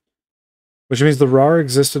rar, which means the rar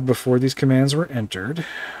existed before these commands were entered.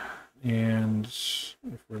 And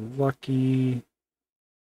if we're lucky,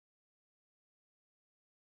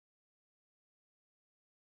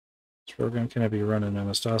 this program cannot be run in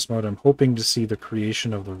MS-DOS mode. I'm hoping to see the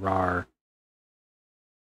creation of the rar,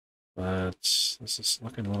 but this is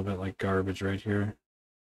looking a little bit like garbage right here.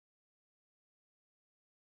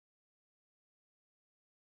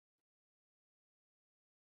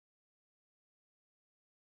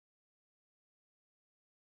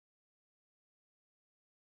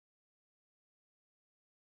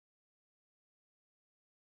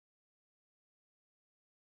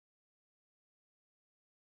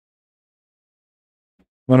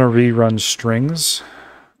 I'm going to rerun strings,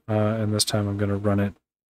 and this time I'm going to run it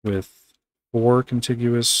with 4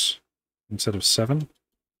 contiguous instead of 7.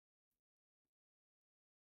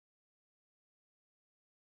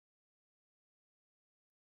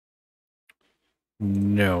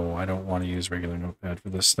 No, I don't want to use regular Notepad for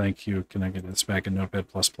this. Thank you. Can I get this back in Notepad++?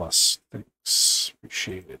 Thanks.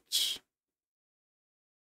 Appreciate it.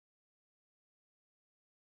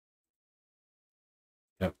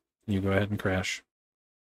 Yep. You go ahead and crash.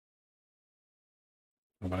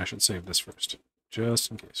 Oh, but I should save this first,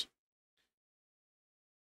 just in case.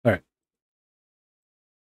 All right.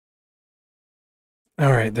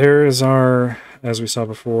 All right, there is our, as we saw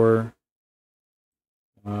before,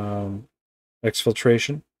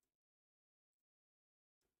 exfiltration.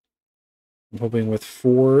 I'm hoping with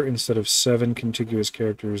 4 instead of 7 contiguous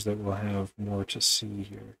characters that we'll have more to see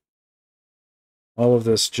here. All of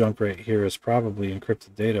this junk right here is probably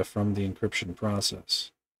encrypted data from the encryption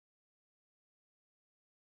process,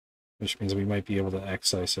 which means we might be able to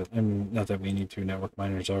excise it. And not that we need to, Network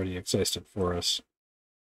Miner's already excised it for us.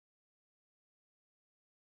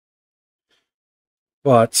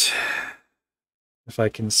 But if I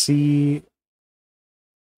can see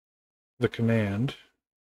the command,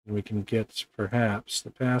 and we can get perhaps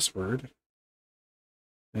the password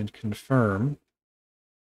and confirm.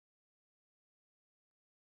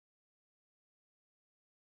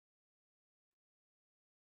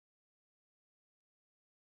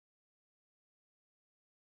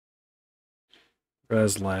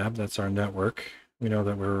 ResLab, that's our network. We know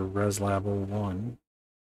that we're ResLab 01.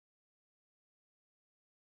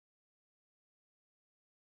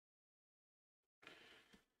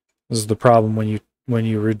 This is the problem when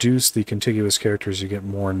you reduce the contiguous characters, you get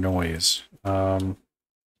more noise.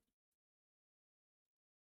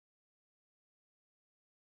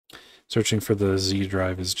 Searching for the Z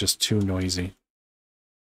drive is just too noisy.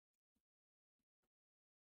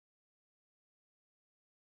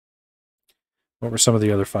 What were some of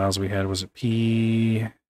the other files we had? Was it P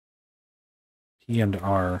and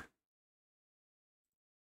R?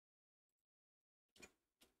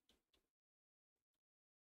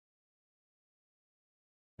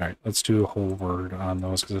 All right, let's do a whole word on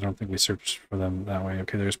those because I don't think we searched for them that way.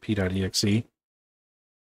 Okay, there's p.exe.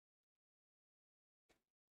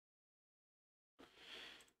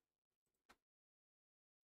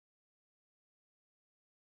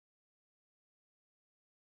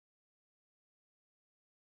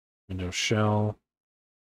 Windows shell.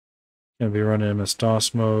 Gonna be running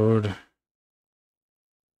MS-DOS mode.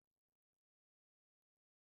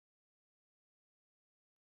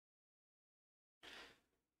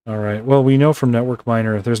 All right. Well, we know from Network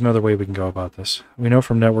Miner, there's another way we can go about this. We know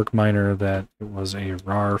from Network Miner that it was a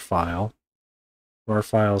RAR file. RAR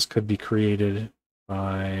files could be created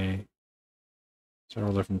by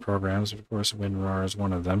several different programs. Of course, WinRAR is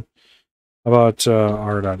one of them. How about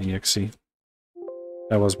r.exe?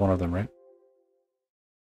 That was one of them, right?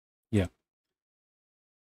 Yeah.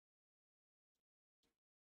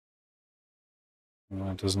 Well,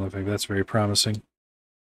 it doesn't look like that's very promising.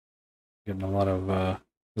 Getting a lot of,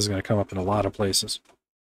 this is going to come up in a lot of places.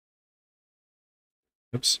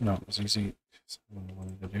 Oops, no, it's easy. What I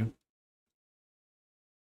wanted to do.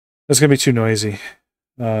 It's going to be too noisy.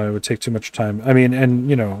 It would take too much time. I mean, and,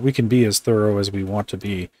 you know, we can be as thorough as we want to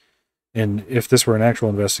be. And if this were an actual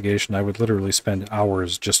investigation, I would literally spend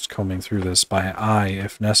hours just combing through this by eye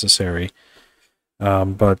if necessary.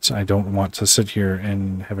 But I don't want to sit here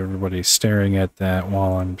and have everybody staring at that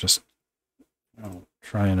while I'm just, you know,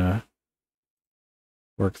 trying to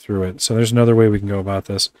work through it. So there's another way we can go about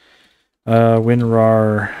this.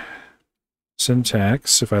 WinRAR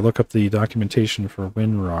syntax. If I look up the documentation for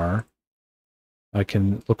WinRAR, I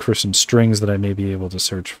can look for some strings that I may be able to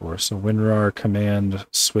search for. So WinRAR command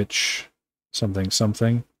switch something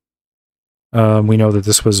something. We know that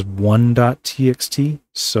this was 1.txt.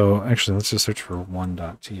 So actually, let's just search for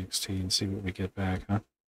 1.txt and see what we get back, huh?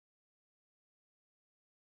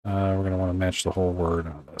 We're going to want to match the whole word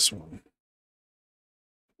on this one.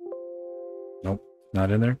 Nope,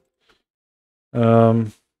 not in there.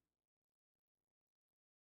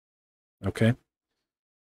 Okay.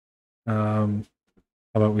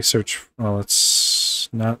 How about we search, well, let's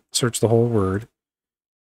not search the whole word.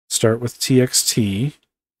 Start with txt,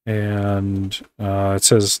 and it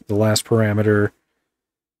says the last parameter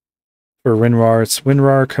for WinRAR, it's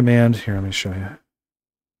WinRAR command, here, let me show you.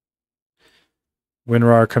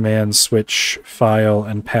 WinRAR command switch file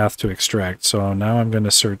and path to extract. So now I'm going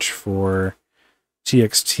to search for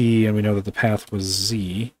txt, and we know that the path was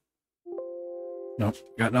z. Nope,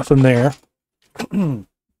 got nothing there.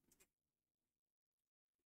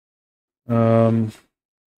 Let's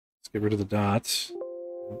get rid of the dots.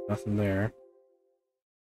 Nothing there.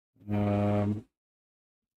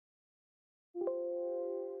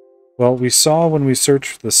 Well, we saw when we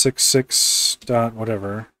searched the 66 dot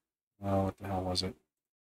whatever. Oh, what the hell was it?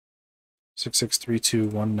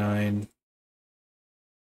 663219.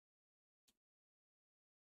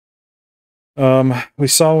 We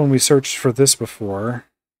saw when we searched for this before.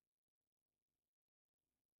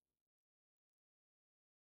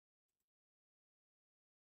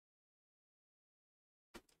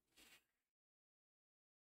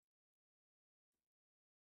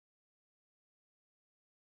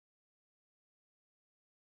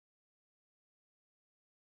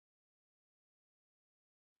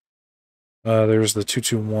 There's the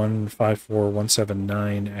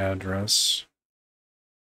 221.54179 address.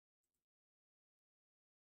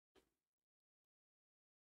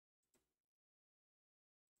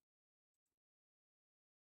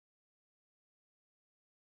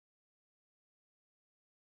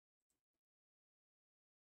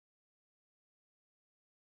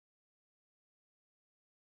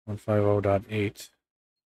 .150.8.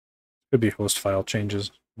 Could be host file changes.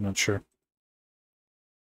 I'm not sure.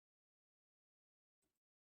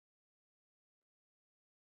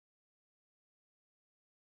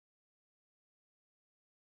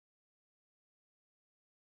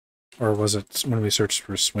 Or was it when we searched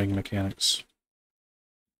for swing mechanics?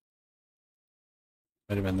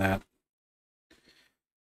 Might have been that.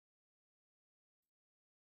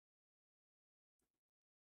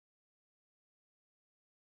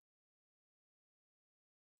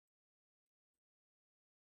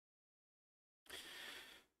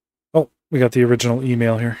 Oh, we got the original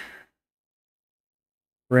email here.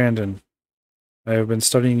 Brandon, I have been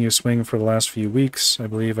studying you swing for the last few weeks. I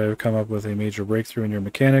believe I have come up with a major breakthrough in your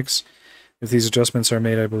mechanics. If these adjustments are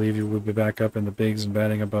made, I believe you will be back up in the bigs and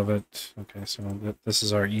batting above it. Okay, so this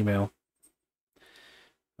is our email.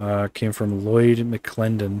 Came from Lloyd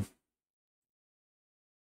McClendon.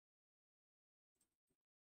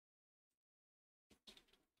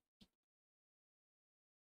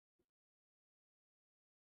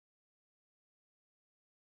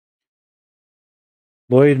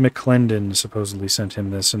 Lloyd McClendon supposedly sent him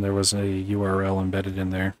this, and there was a URL embedded in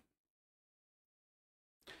there.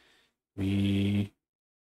 We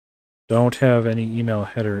don't have any email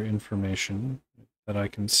header information that I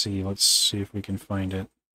can see. Let's see if we can find it.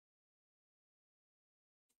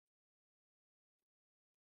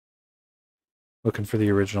 Looking for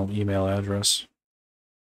the original email address.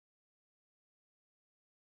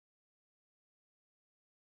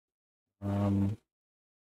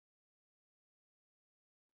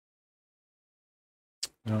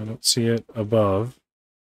 No, I don't see it above.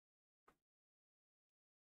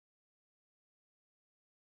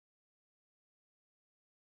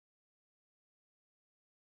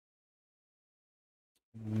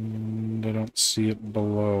 And I don't see it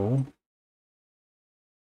below.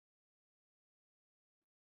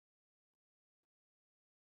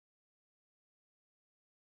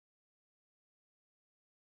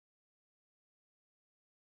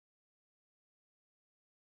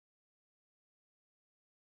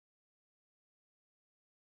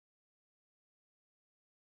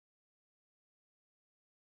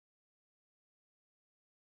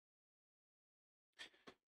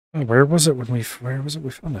 Oh, where was it we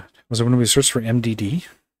found that? Was it when we searched for MDD?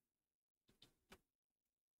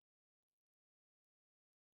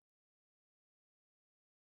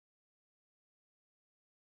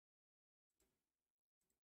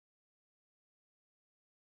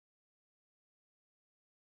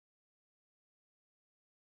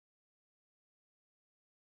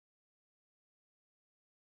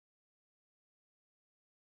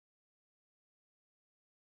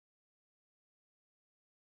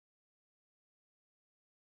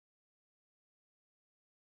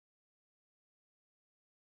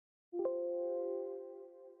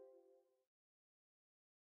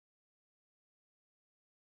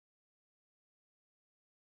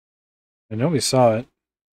 I know we saw it.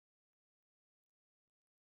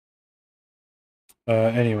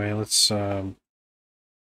 Anyway, let's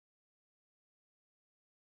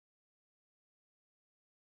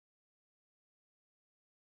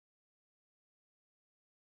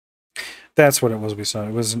that's what it was we saw.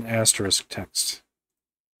 It was an asterisk text.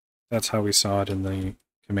 That's how we saw it in the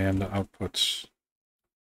command output.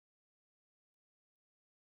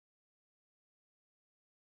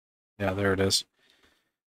 Yeah, there it is.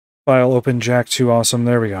 File open jack2 awesome.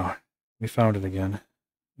 There we go. We found it again.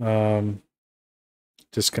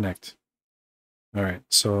 Disconnect. All right,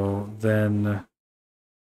 so then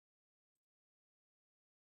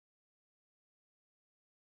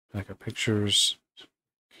backup pictures.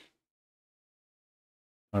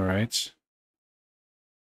 All right.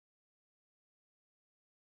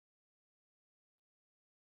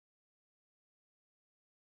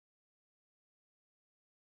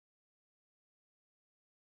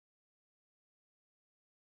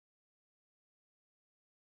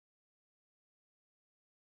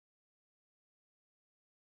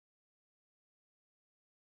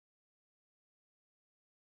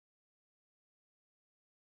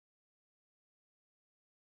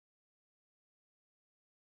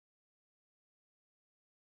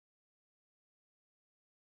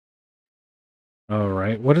 All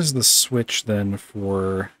right. What is the switch then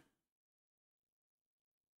for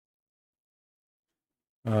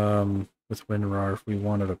with WinRAR if we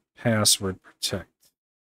wanted a password protect?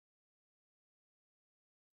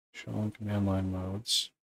 Shell and command line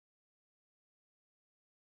modes.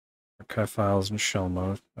 Archive files in shell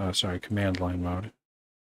mode. Sorry, command line mode.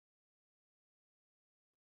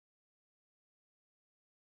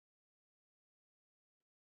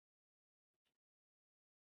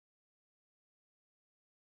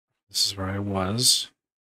 This is where I was.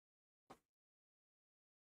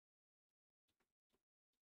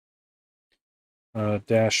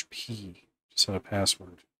 -P to set a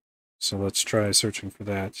password. So let's try searching for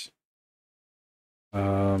that.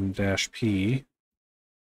 -P.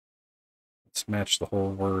 Let's match the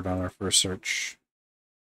whole word on our first search.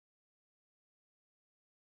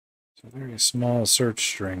 It's a very small search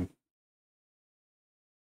string.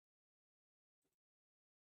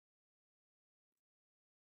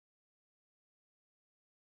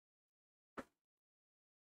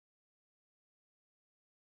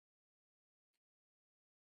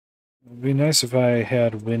 It'd be nice if I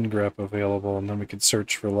had WinGrep available and then we could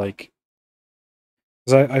search for like.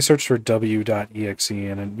 Because I searched for w.exe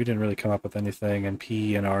and we didn't really come up with anything, and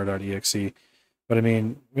p and r.exe. But I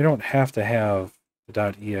mean, we don't have to have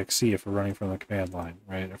the .exe if we're running from the command line,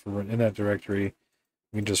 right? If we're in that directory,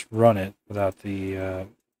 we can just run it without the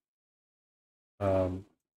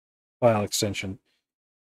file extension.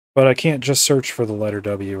 But I can't just search for the letter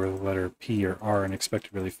W or the letter P or R and expect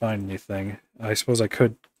to really find anything. I suppose I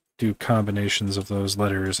could do combinations of those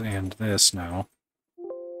letters and this now.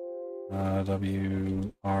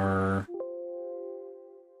 W, R,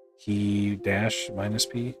 P dash minus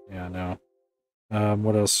P? Yeah, no.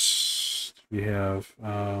 What else do we have?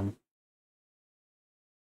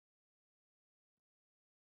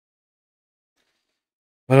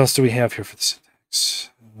 What else do we have here for the syntax?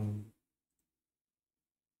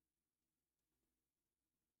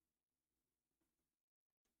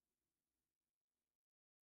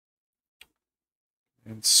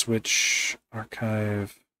 And switch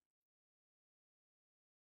archive.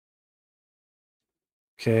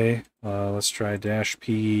 Okay, let's try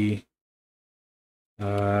 -P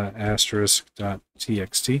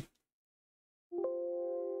 *.txt.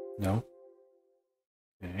 No.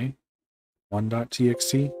 Okay.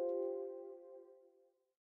 1.txt.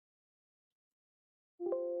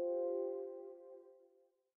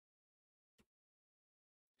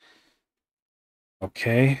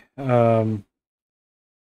 Okay.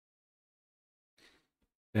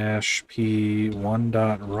 -P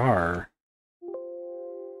 1.rar.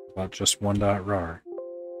 About just 1.rar.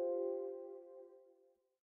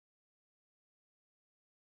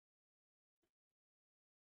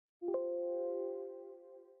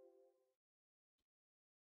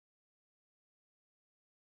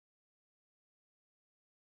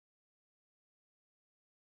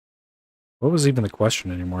 What was even the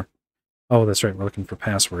question anymore? Oh, that's right. We're looking for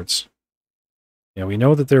passwords. Yeah, we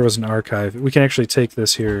know that there was an archive. We can actually take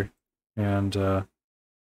this here and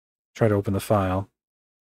try to open the file.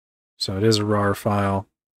 So it is a RAR file.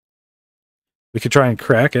 We could try and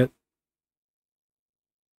crack it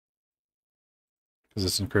because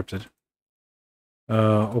it's encrypted.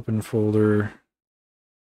 Open folder.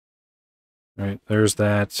 All right, there's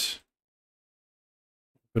that.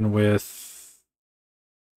 Open with.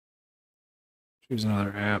 Choose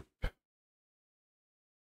another app.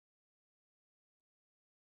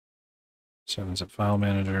 7-zip file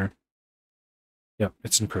manager. Yep,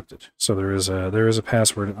 it's encrypted. So there is a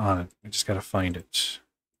password on it. We just got to find it.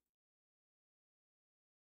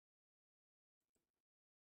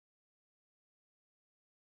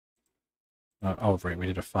 Oh, right, we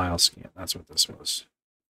did a file scan. That's what this was.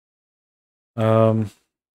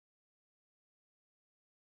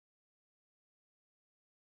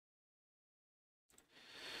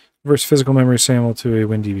 Reverse physical memory sample to a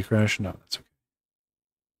WinDB crash. No, that's okay.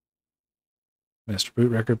 Master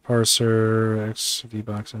boot record parser, X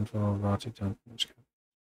dbox info, raw dump,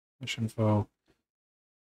 info,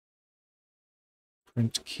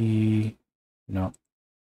 print key. No.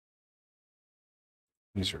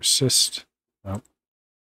 User assist. No.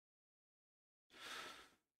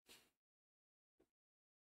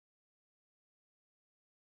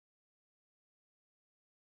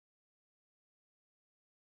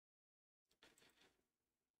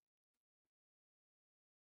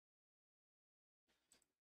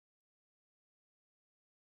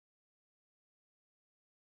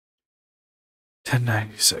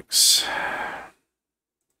 $10.96.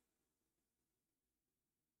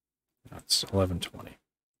 That's $11.20.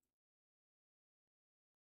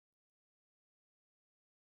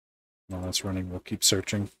 While that's running, we'll keep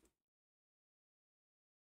searching.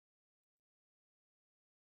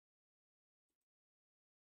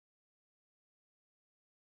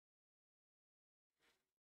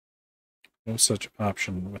 No such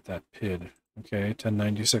option with that PID. Okay,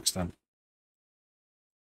 1096 then.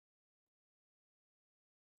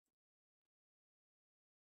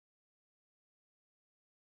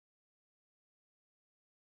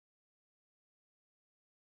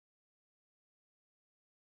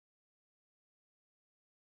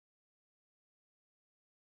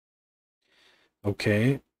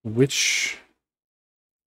 Okay, which...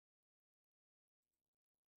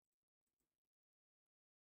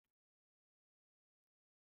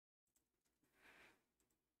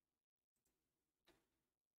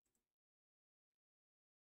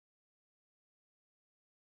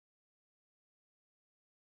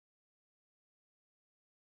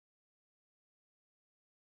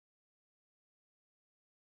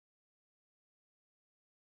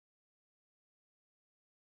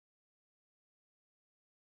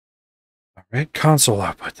 All right, console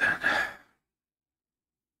output then.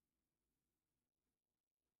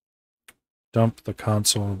 Dump the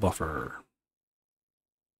console buffer.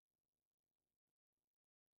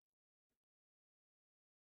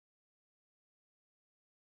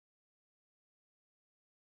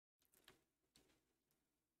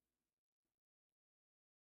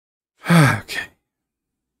 Okay.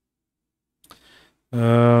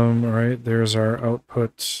 All right, there's our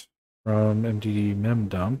output from MDD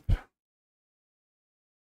memdump.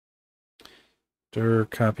 Dir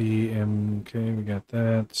copy okay, we got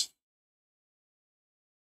that.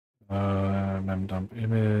 Memdump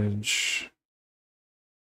image.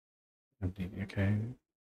 MDD, okay.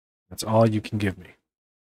 That's all you can give me.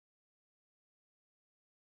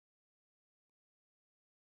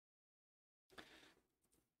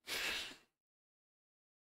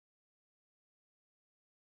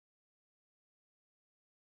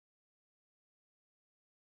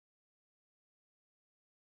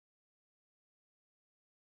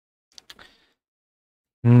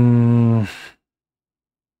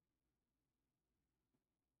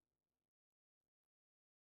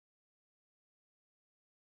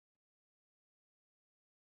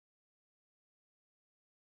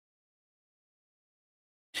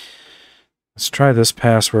 Let's try this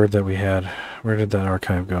password that we had. Where did that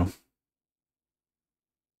archive go?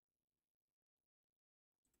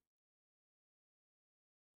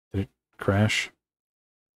 Did it crash?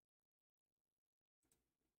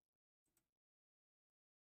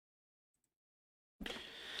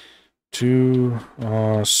 Too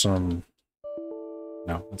awesome.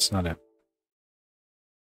 No, that's not it.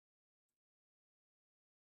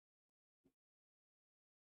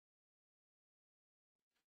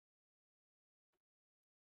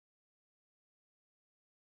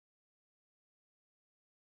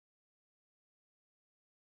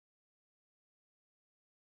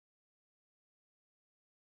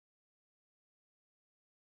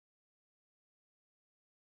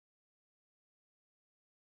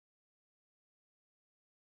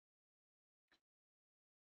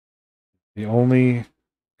 The only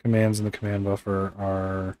commands in the command buffer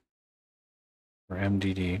are for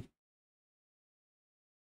MDD.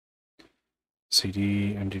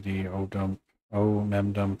 CD, MDD, odump,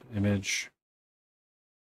 memdump, image.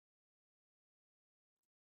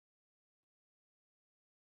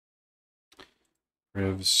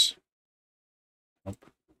 Rivs. Nope.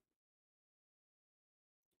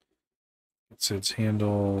 SIDS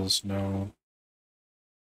handles, no.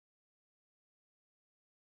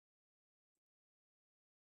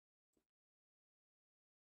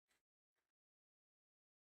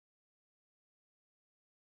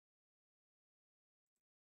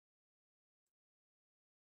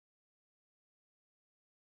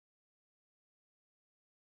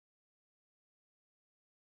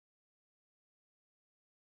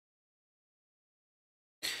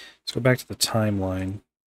 Let's go back to the timeline.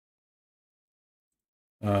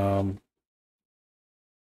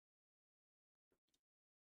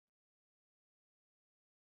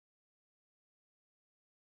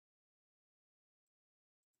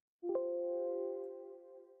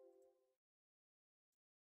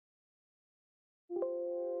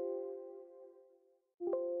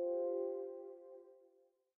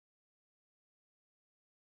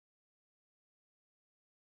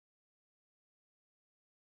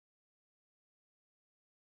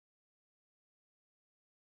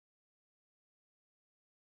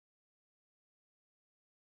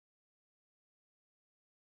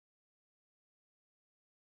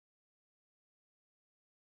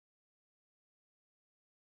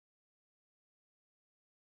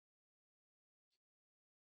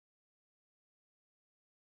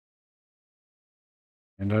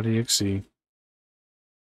 And.exe.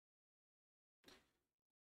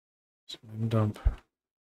 Dump.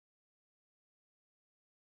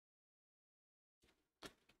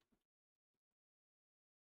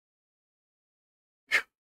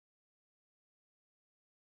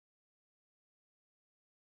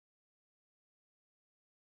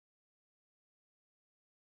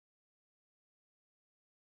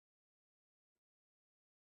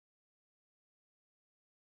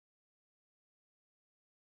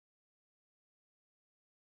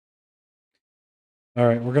 All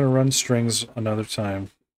right, we're going to run strings another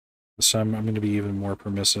time. This time I'm going to be even more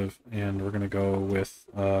permissive, and we're going to go with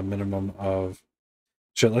a minimum of...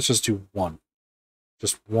 Shit, let's just do one.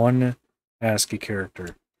 Just one ASCII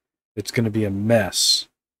character. It's going to be a mess.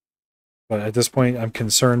 But at this point, I'm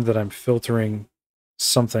concerned that I'm filtering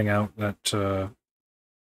something out that...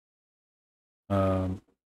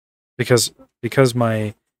 because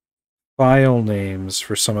my file names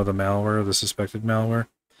for some of the malware, the suspected malware,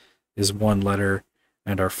 is one letter,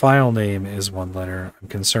 and our file name is one letter, I'm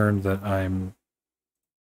concerned that I'm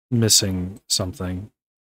missing something.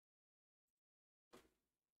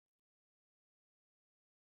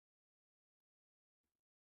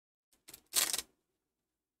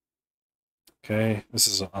 Okay, this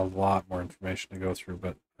is a lot more information to go through,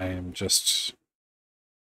 but I am just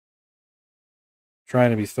trying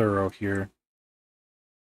to be thorough here.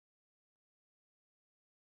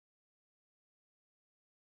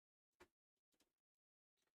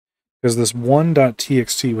 Because this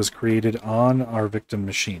one.txt was created on our victim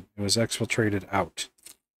machine. It was exfiltrated out.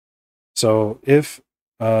 So if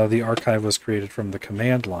the archive was created from the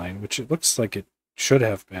command line, which it looks like it should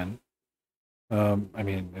have been, I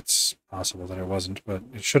mean, it's possible that it wasn't, but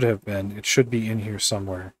it should have been. It should be in here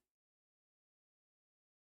somewhere.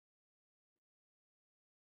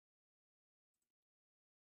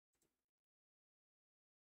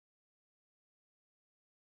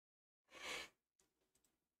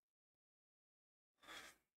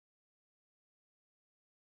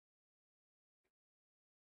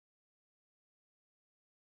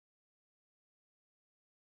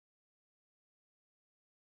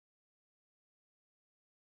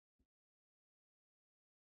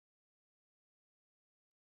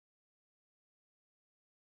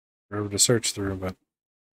 Or to search through, but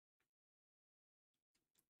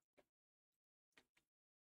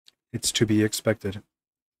it's to be expected.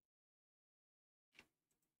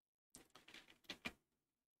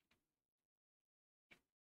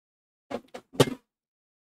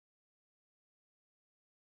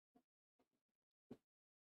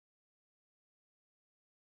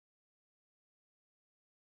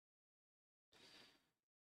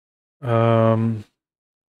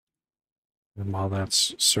 And while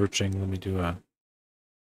that's searching, let me do a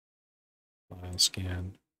file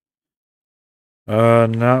scan.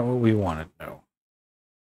 Not what we wanted, no.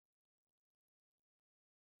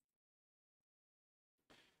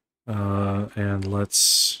 And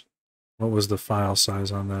let's... What was the file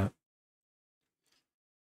size on that?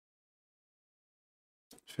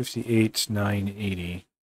 58,980.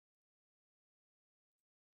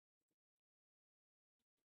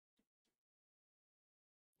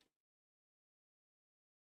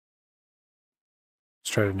 Let's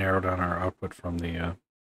try to narrow down our output from the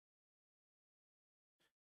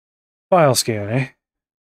file scan, eh?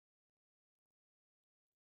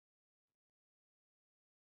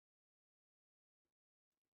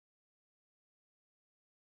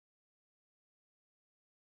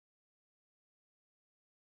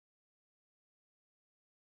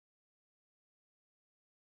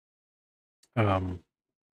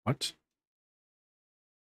 What?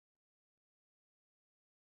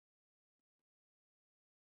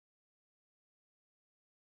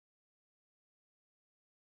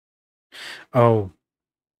 Oh,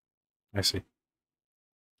 I see.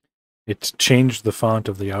 It's changed the font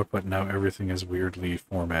of the output. Now everything is weirdly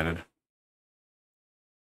formatted.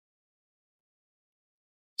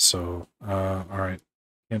 So, all right.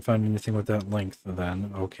 Can't find anything with that length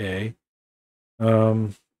then. Okay.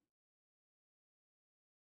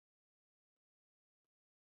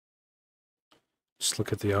 Just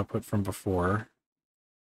look at the output from before.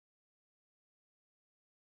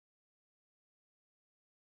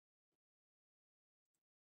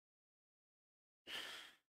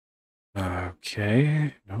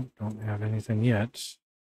 Okay. Nope, don't have anything yet.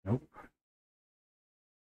 Nope.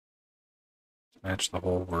 Match the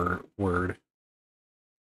whole word.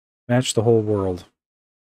 Match the whole world.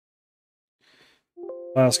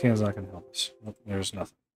 File scan is not going to help us. Nope, there's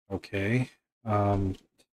nothing. Okay.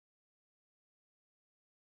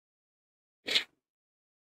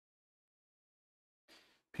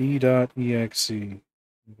 P.exe.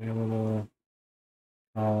 Available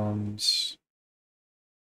columns.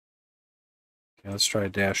 Okay, let's try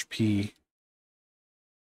 -p.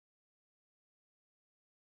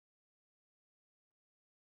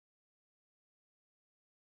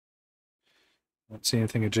 Don't see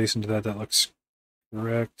anything adjacent to that that looks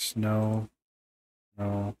correct. No.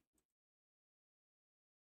 No.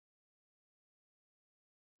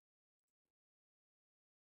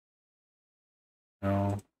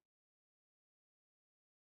 No.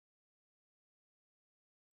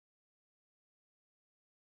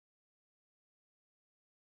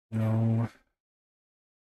 No.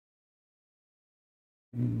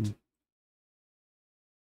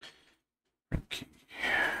 Okay.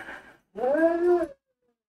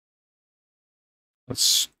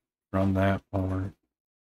 Let's run that over.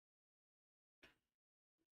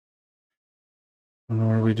 And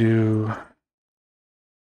what do we do?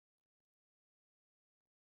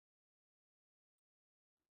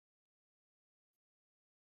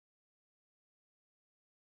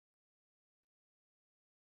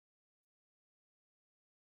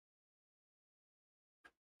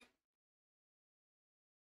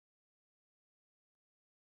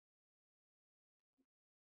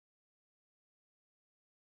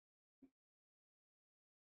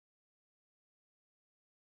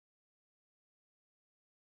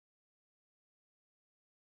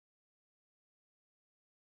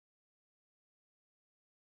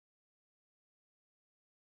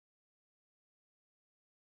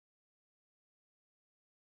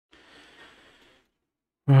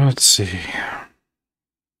 Let's see.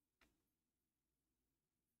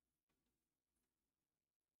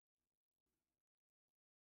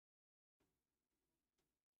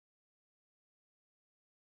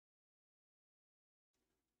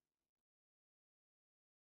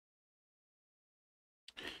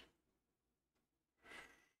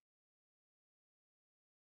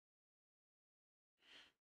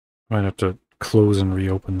 Might have to close and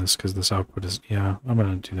reopen this because this output is... Yeah, I'm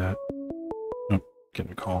going to do that. Oh,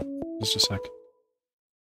 getting a call. Just a sec.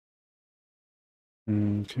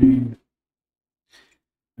 Okay. I'm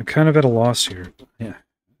kind of at a loss here. Yeah.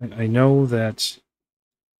 I know that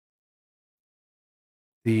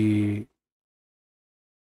the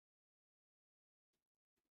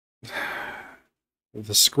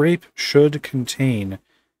scrape should contain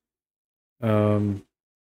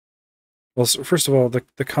well, first of all,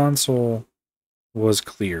 the console was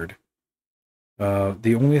cleared.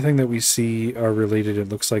 The only thing that we see are related, it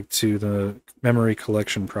looks like, to the memory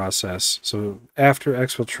collection process. So after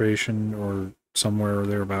exfiltration or somewhere or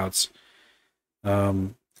thereabouts,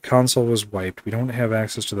 the console was wiped. We don't have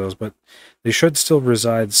access to those, but they should still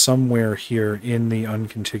reside somewhere here in the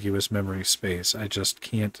uncontiguous memory space. I just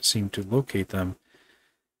can't seem to locate them.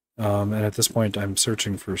 And at this point, I'm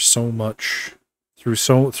searching for so much through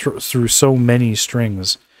so many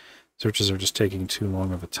strings. Searches are just taking too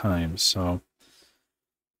long of a time. So,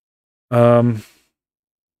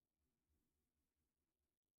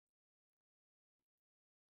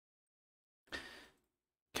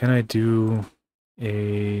 can I do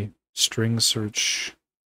a string search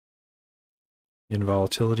in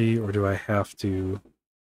volatility, or do I have to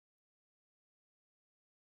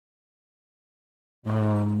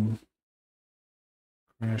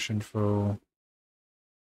crash info,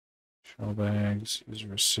 shell bags,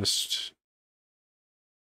 user assist,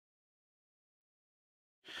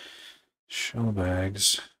 shell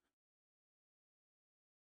bags.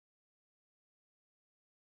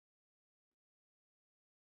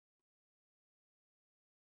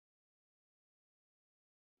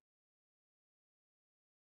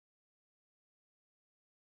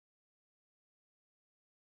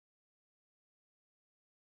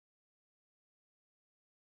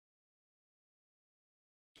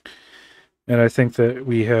 And I think that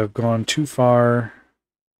we have gone too far.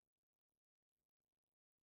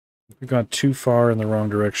 We've gone too far in the wrong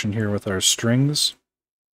direction here with our strings.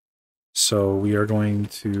 So we are going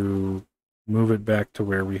to move it back to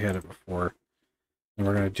where we had it before. And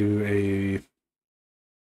we're going to do a,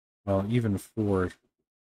 well, even 4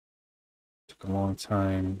 took a long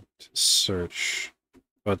time to search,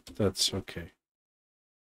 but that's okay.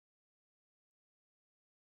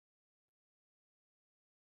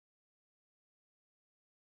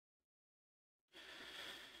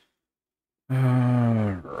 All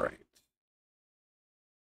right.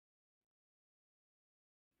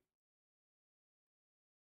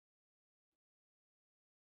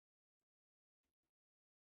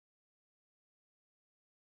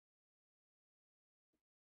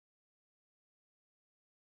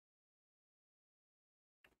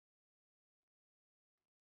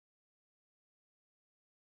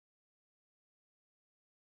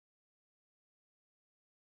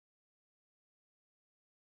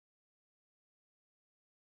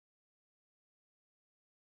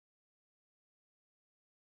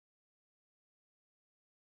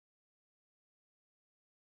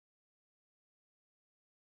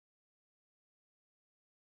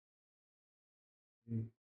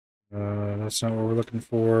 That's not what we're looking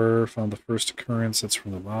for. Found the first occurrence. That's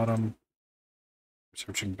from the bottom. We're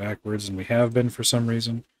searching backwards, and we have been for some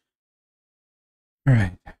reason. All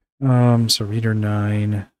right. So reader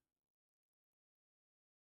 9.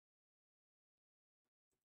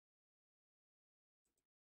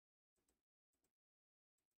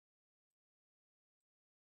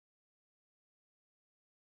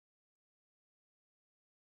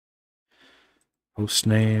 Host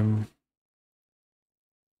name.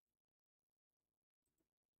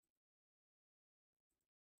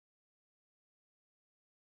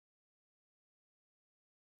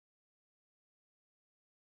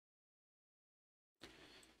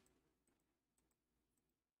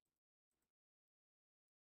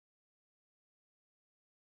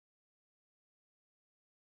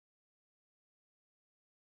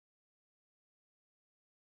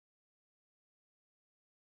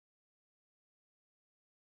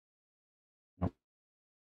 Oh,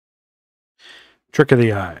 trick of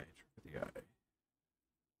the eye. Trick of the eye.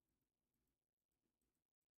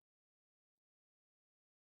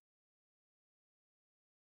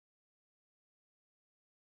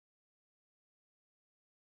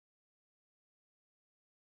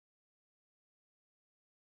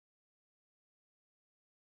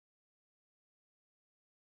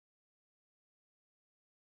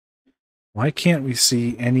 Why can't we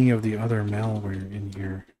see any of the other malware in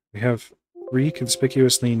here? We have 3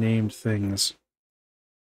 conspicuously named things,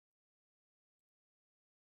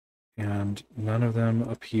 and none of them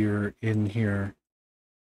appear in here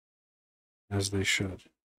as they should.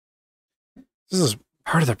 This is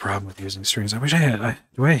part of the problem with using strings. I wish I had.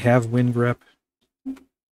 Do I have WinGrep?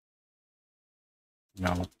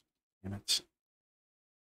 No. Damn it.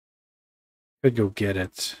 Could go get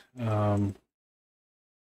it.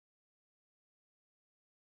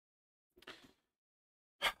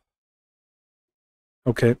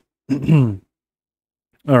 Okay.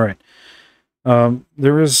 All right.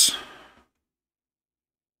 There is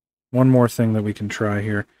one more thing that we can try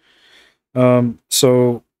here.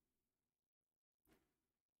 So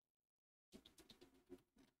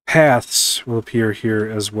paths will appear here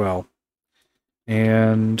as well.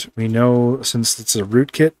 And we know, since it's a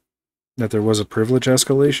rootkit, that there was a privilege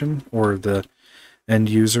escalation, or the end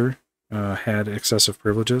user had excessive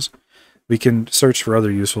privileges. We can search for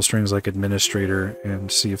other useful strings like administrator and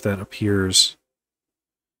see if that appears.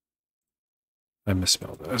 I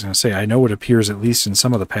misspelled it. I was going to say, I know it appears at least in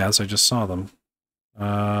some of the paths. I just saw them.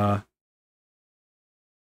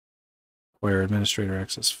 Where administrator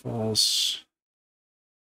access false.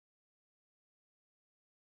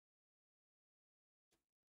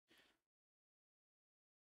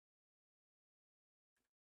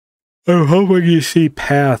 I'm hoping you see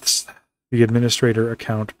paths, the administrator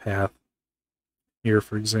account path here,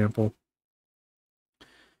 for example.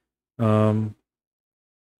 But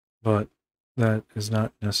that is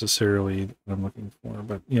not necessarily what I'm looking for.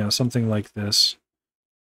 But yeah, something like this.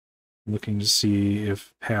 I'm looking to see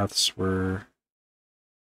if paths were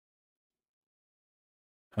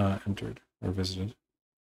entered or visited.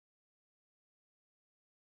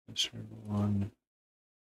 One.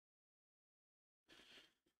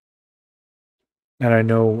 And I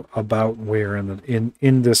know about where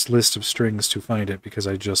in this list of strings to find it because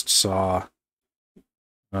I just saw,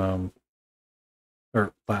 or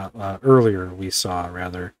earlier we saw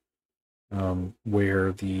rather,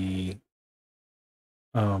 where the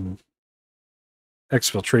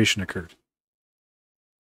exfiltration occurred.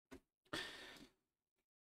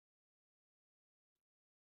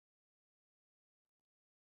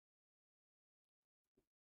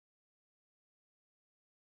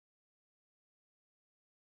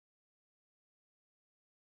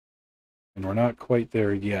 And we're not quite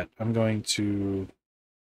there yet. I'm going to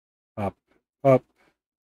hop up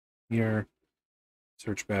here,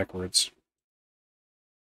 search backwards.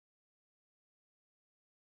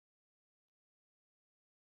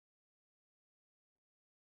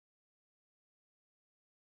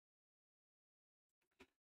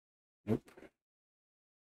 Nope.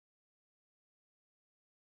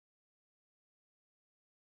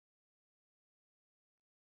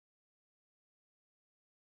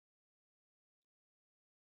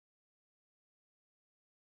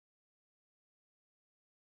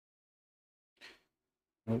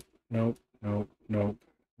 Nope, nope, nope, nope,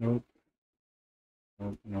 nope,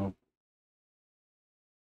 nope, nope,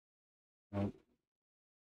 nope.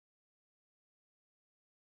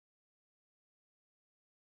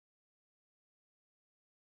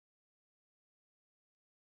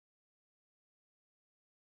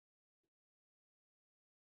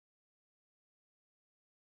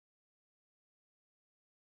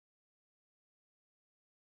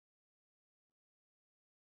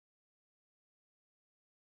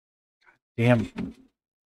 Damn.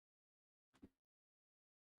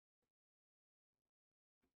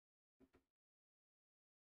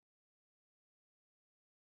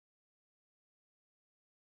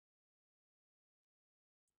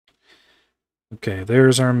 Okay,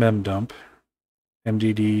 there's our mem dump.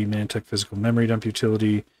 MDD, Mantech physical memory dump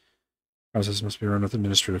utility. Process must be run with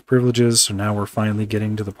administrative privileges. So now we're finally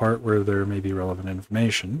getting to the part where there may be relevant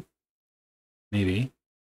information. Maybe.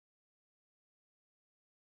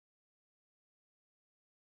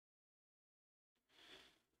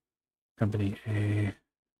 Company A.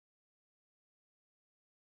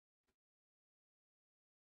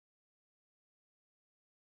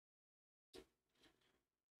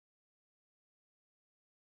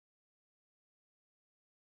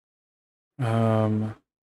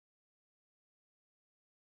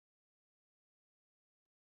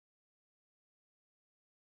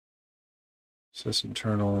 Sys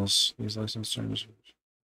internals, these license terms.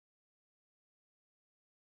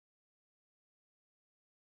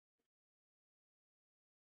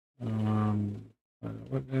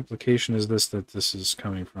 What application is this that this is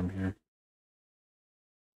coming from here?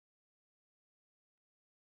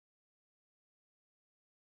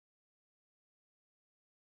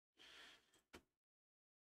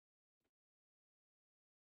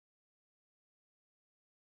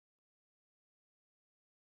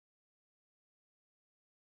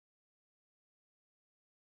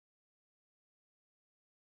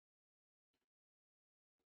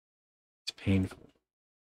 It's painful.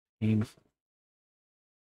 Painful.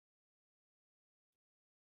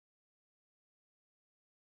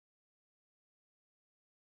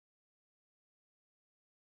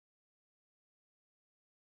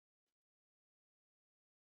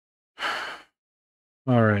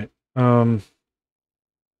 All right.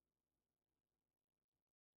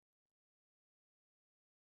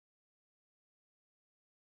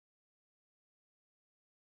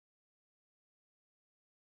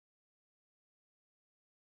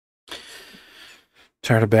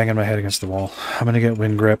 Tired of banging my head against the wall. I'm going to get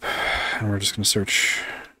wind grip, and we're just going to search.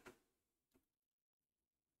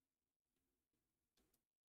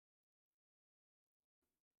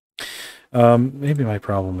 Maybe my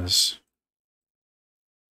problem is...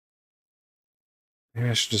 Maybe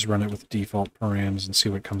I should just run it with default params and see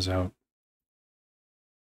what comes out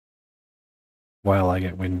while I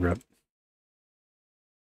get wind grip.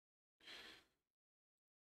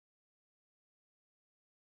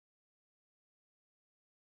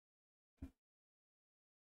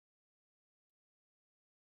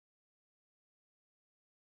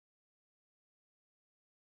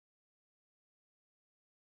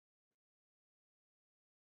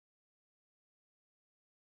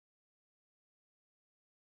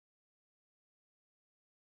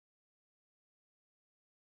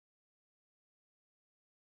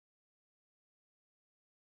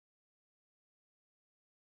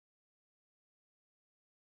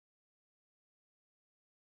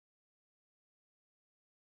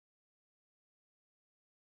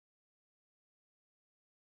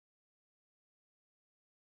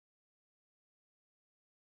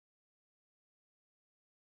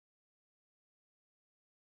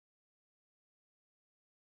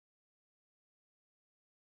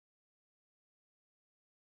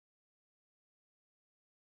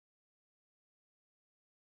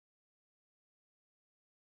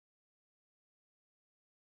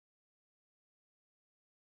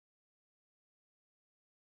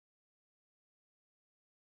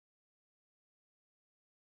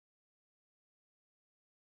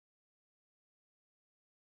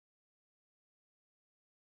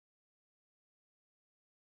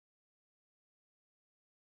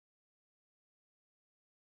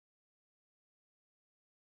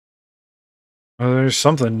 Oh, there's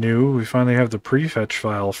something new. We finally have the prefetch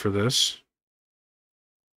file for this.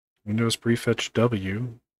 Windows prefetch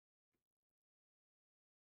W.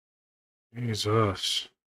 Jesus.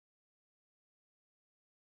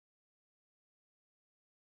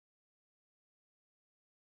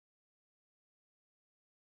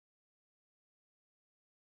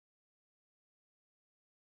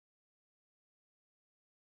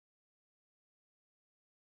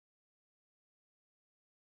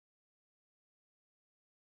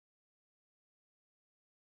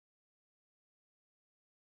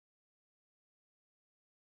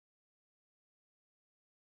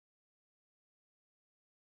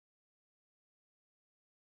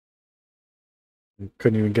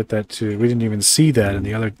 Couldn't even get that to. We didn't even see that in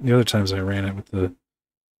the other times I ran it with the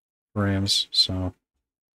RAMs. So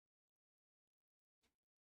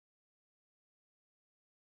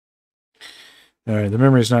all right, the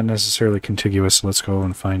memory is not necessarily contiguous. So let's go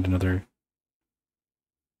and find another.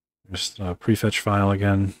 Just prefetch file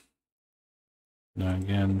again. No,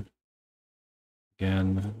 again.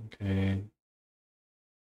 Okay.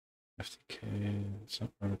 FTK.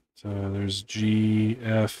 There's gf.txt.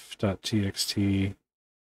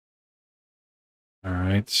 All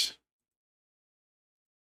right.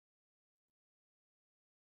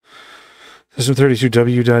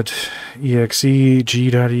 System32w.exe,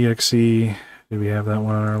 g.exe. Do we have that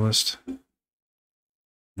one on our list?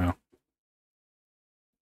 No.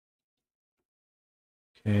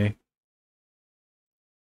 Okay.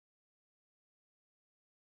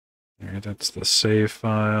 All right, that's the save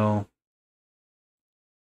file.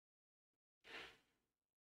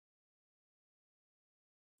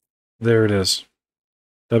 There it is.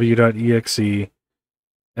 w.exe,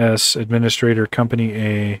 s, administrator, company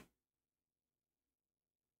A.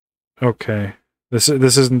 Okay. This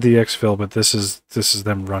isn't the exfil, but this is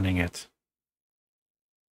them running it.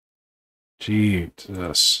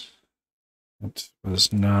 Jesus. That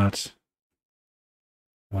was not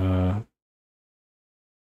that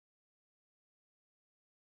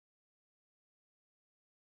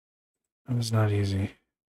was not easy.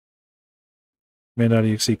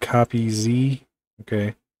 Main.exe copy Z.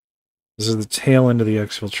 Okay. This is the tail end of the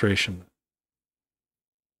exfiltration.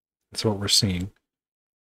 That's what we're seeing.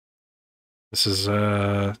 This is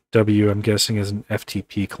W, I'm guessing, is an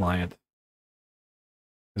FTP client.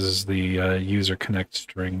 This is the user connect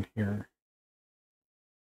string here.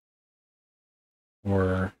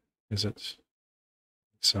 Or is it?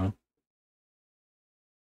 So.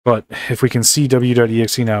 But if we can see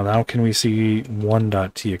w.exe now can we see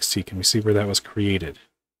 1.txt? Can we see where that was created?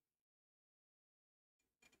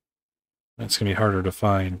 That's going to be harder to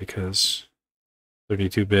find because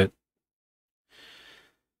 32-bit.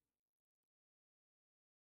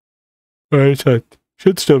 Alright, so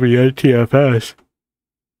should still be NTFS.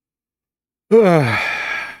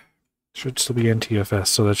 Should still be NTFS,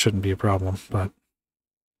 so that shouldn't be a problem, but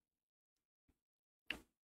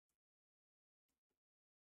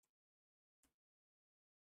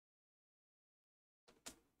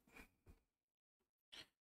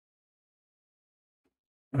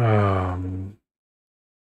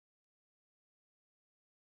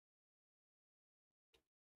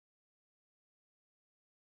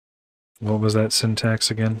what was that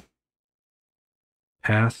syntax again?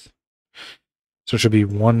 Path. So it should be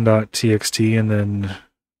 1.txt and then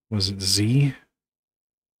was it Z?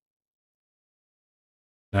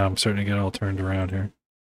 Now I'm starting to get all turned around here.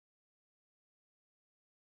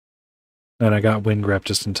 And I got WinGrep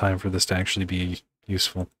just in time for this to actually be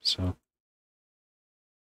useful, so.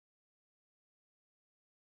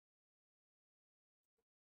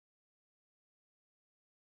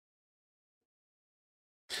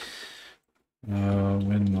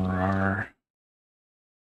 WinRAR.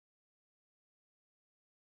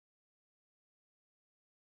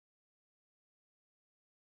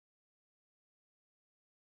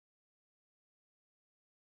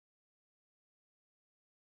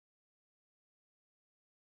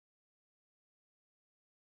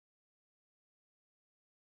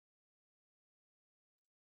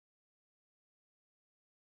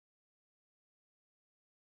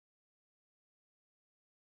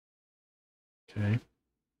 Okay.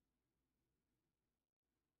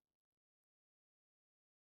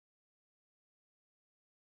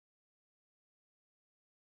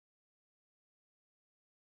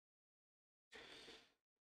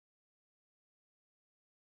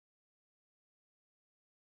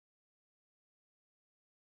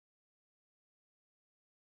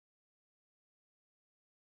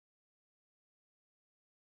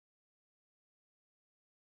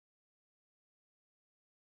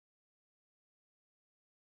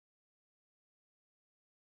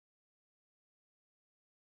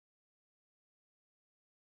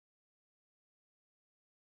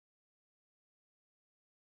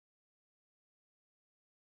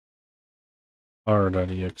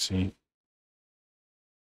 r.exe.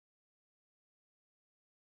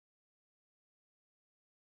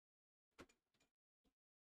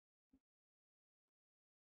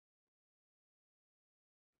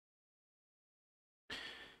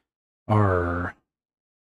 R.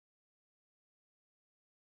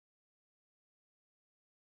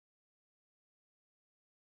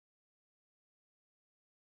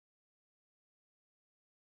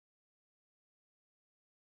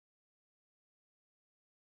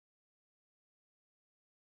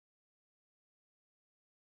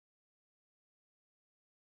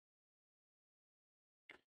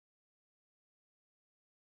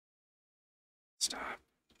 Stop.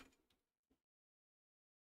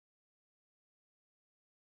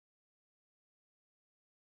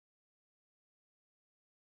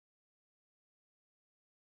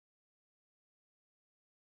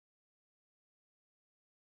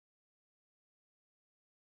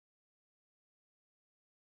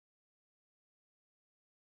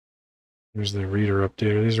 Here's the reader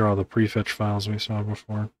updater. These are all the prefetch files we saw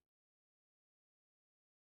before.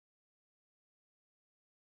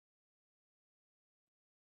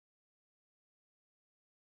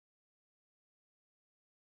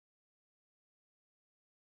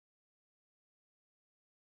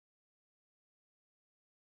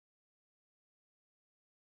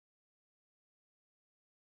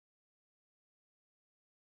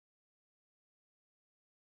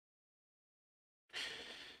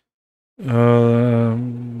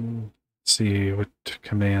 Let's see what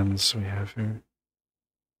commands we have here.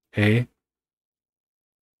 A.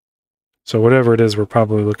 So whatever it is, we're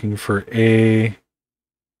probably looking for A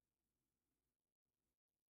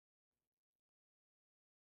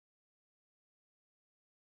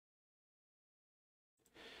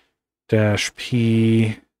dash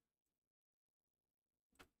P.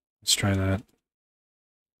 Let's try that.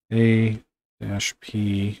 A dash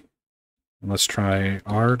P. And let's try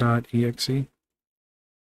r.exe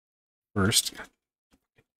first.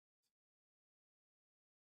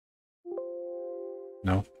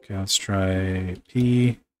 No. Okay, let's try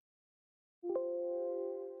P.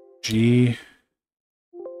 G.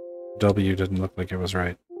 W didn't look like it was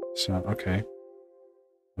right. So, okay.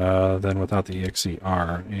 Then without the exe,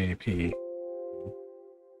 R, A, P.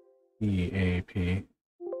 E, A, P.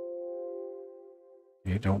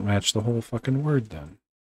 Okay, don't match the whole fucking word then.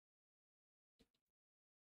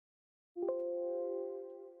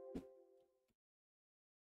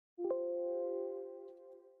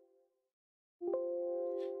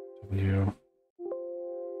 W.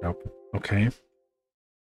 Nope. Okay.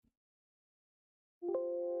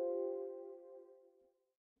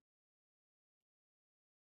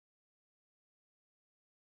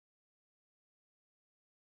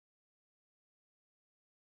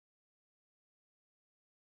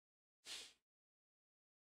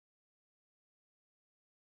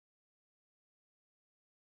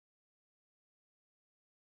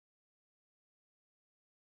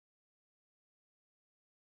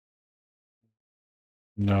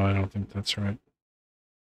 No, I don't think that's right.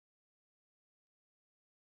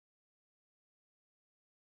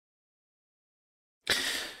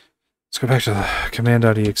 Let's go back to the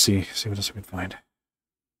command.exe, see what else we can find.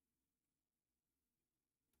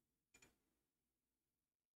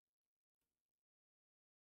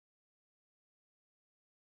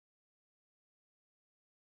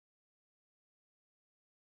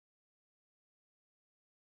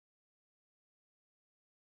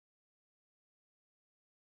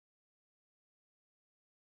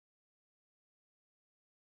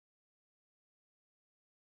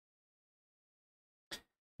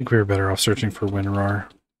 I think we were better off searching for WinRAR.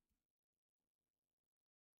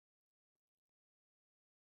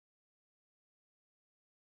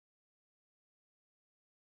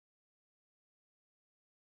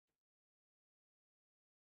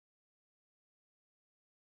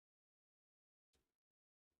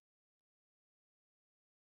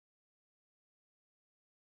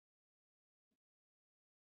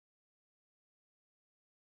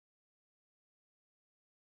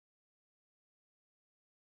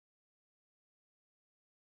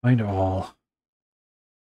 Find all.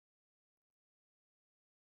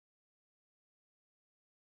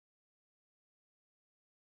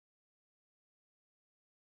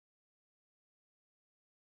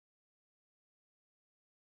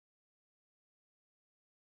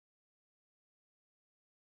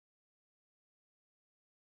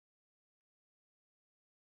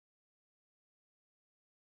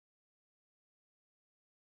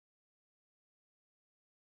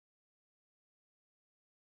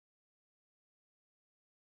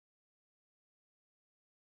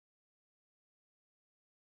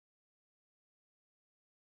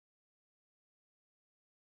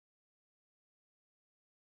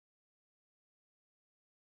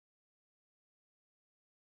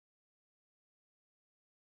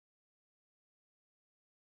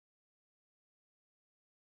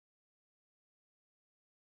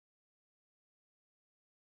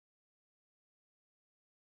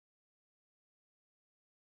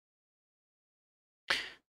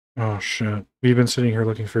 Oh, shit. We've been sitting here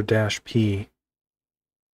looking for -P.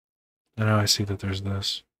 And now I see that there's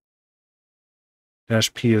this.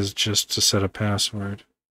 -P is just to set a password.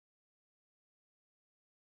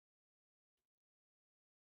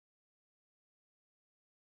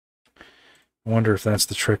 I wonder if that's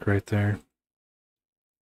the trick right there.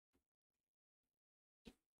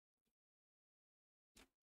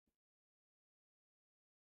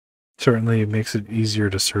 Certainly makes it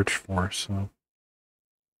easier to search for, so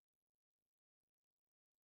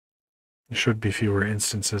there should be fewer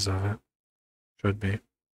instances of it. Should be.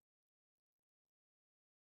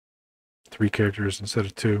 3 characters instead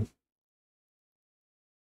of 2.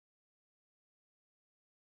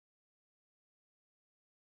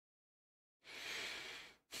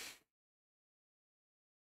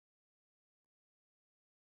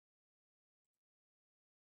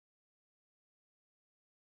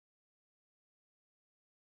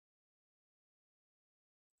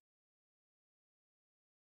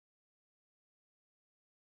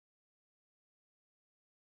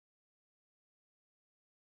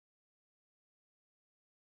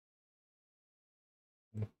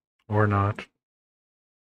 Or not.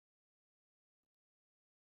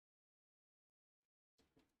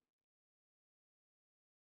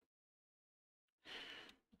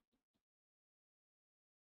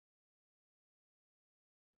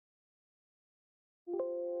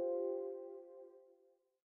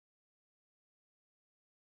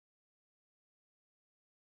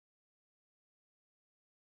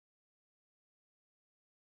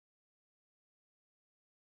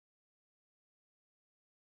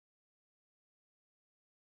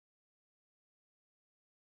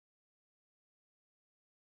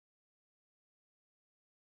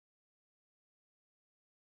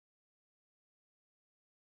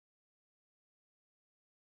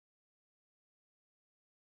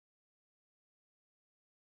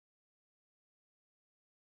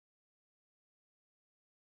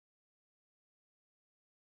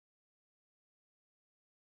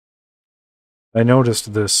 I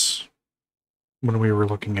noticed this when we were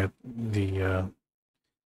looking at the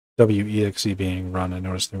WEXE being run. I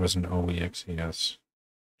noticed there was an OEXES.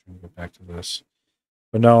 Trying to go back to this.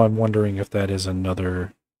 But now I'm wondering if that is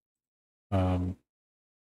another...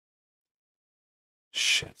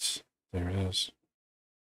 shit. There it is.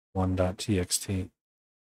 1.txt.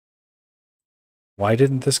 Why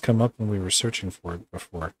didn't this come up when we were searching for it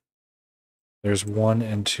before? There's 1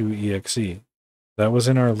 and 2 exe. That was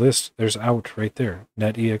in our list. There's out right there.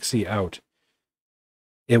 NetExe out.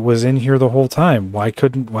 It was in here the whole time. Why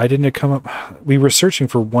didn't it come up? We were searching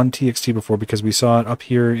for 1txt before because we saw it up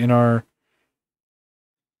here in our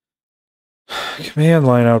command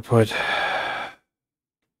line output.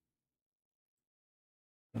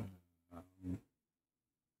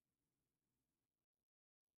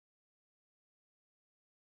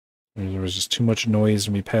 There was just too much noise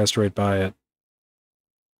and we passed right by it.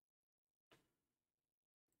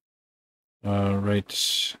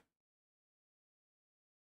 Right.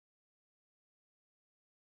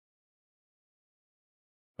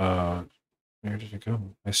 Where did it go?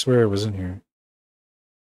 I swear it was in here.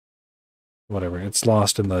 Whatever. It's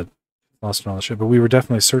lost in all the shit, but we were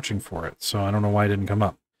definitely searching for it, so I don't know why it didn't come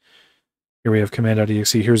up. Here we have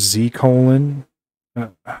command.exe. Here's z:.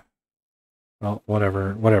 Well,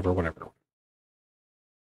 whatever.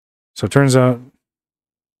 So it turns out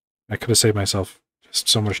I could have saved myself just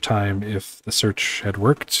so much time if the search had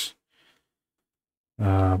worked,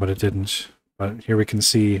 but it didn't. But here we can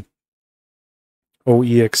see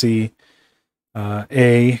OEXE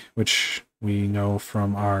A, which we know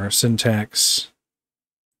from our syntax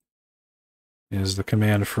is the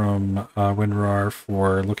command from WinRAR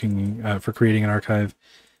for creating an archive.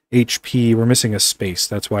 HP, we're missing a space.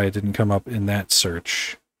 That's why it didn't come up in that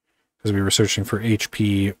search, because we were searching for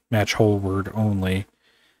HP match whole word only.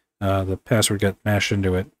 The password got mashed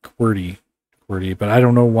into it. QWERTY, but I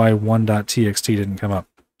don't know why 1.txt didn't come up.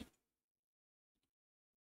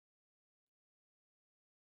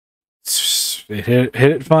 It hit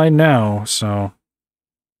it fine now, so.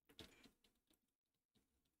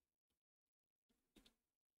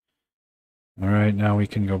 All right, now we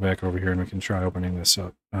can go back over here and we can try opening this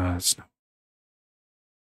up.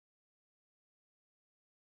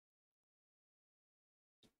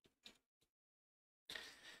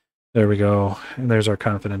 There we go. And there's our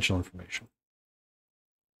confidential information.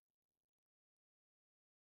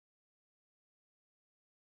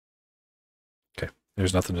 Okay,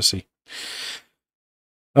 there's nothing to see.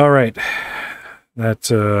 All right. That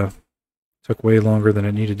took way longer than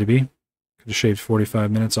it needed to be. Could have shaved 45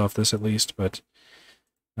 minutes off this at least, but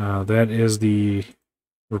that is the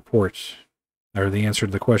report. or the answer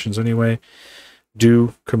to the questions anyway.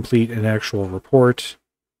 Do complete an actual report.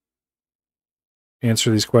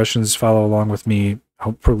 Answer these questions. Follow along with me.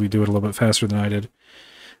 Hopefully do it a little bit faster than I did.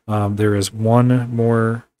 There is one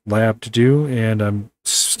more lab to do, and I'm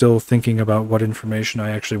still thinking about what information I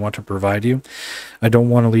actually want to provide you. I don't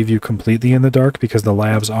want to leave you completely in the dark because the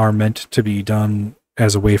labs are meant to be done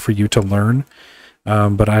as a way for you to learn.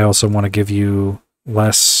 But I also want to give you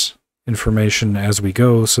less information as we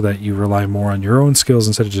go so that you rely more on your own skills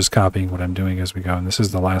instead of just copying what I'm doing as we go. And this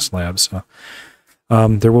is the last lab, so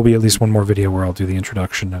there will be at least one more video where I'll do the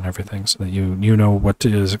introduction and everything so that you know what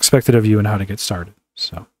is expected of you and how to get started.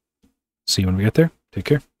 So see you when we get there. Take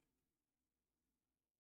care.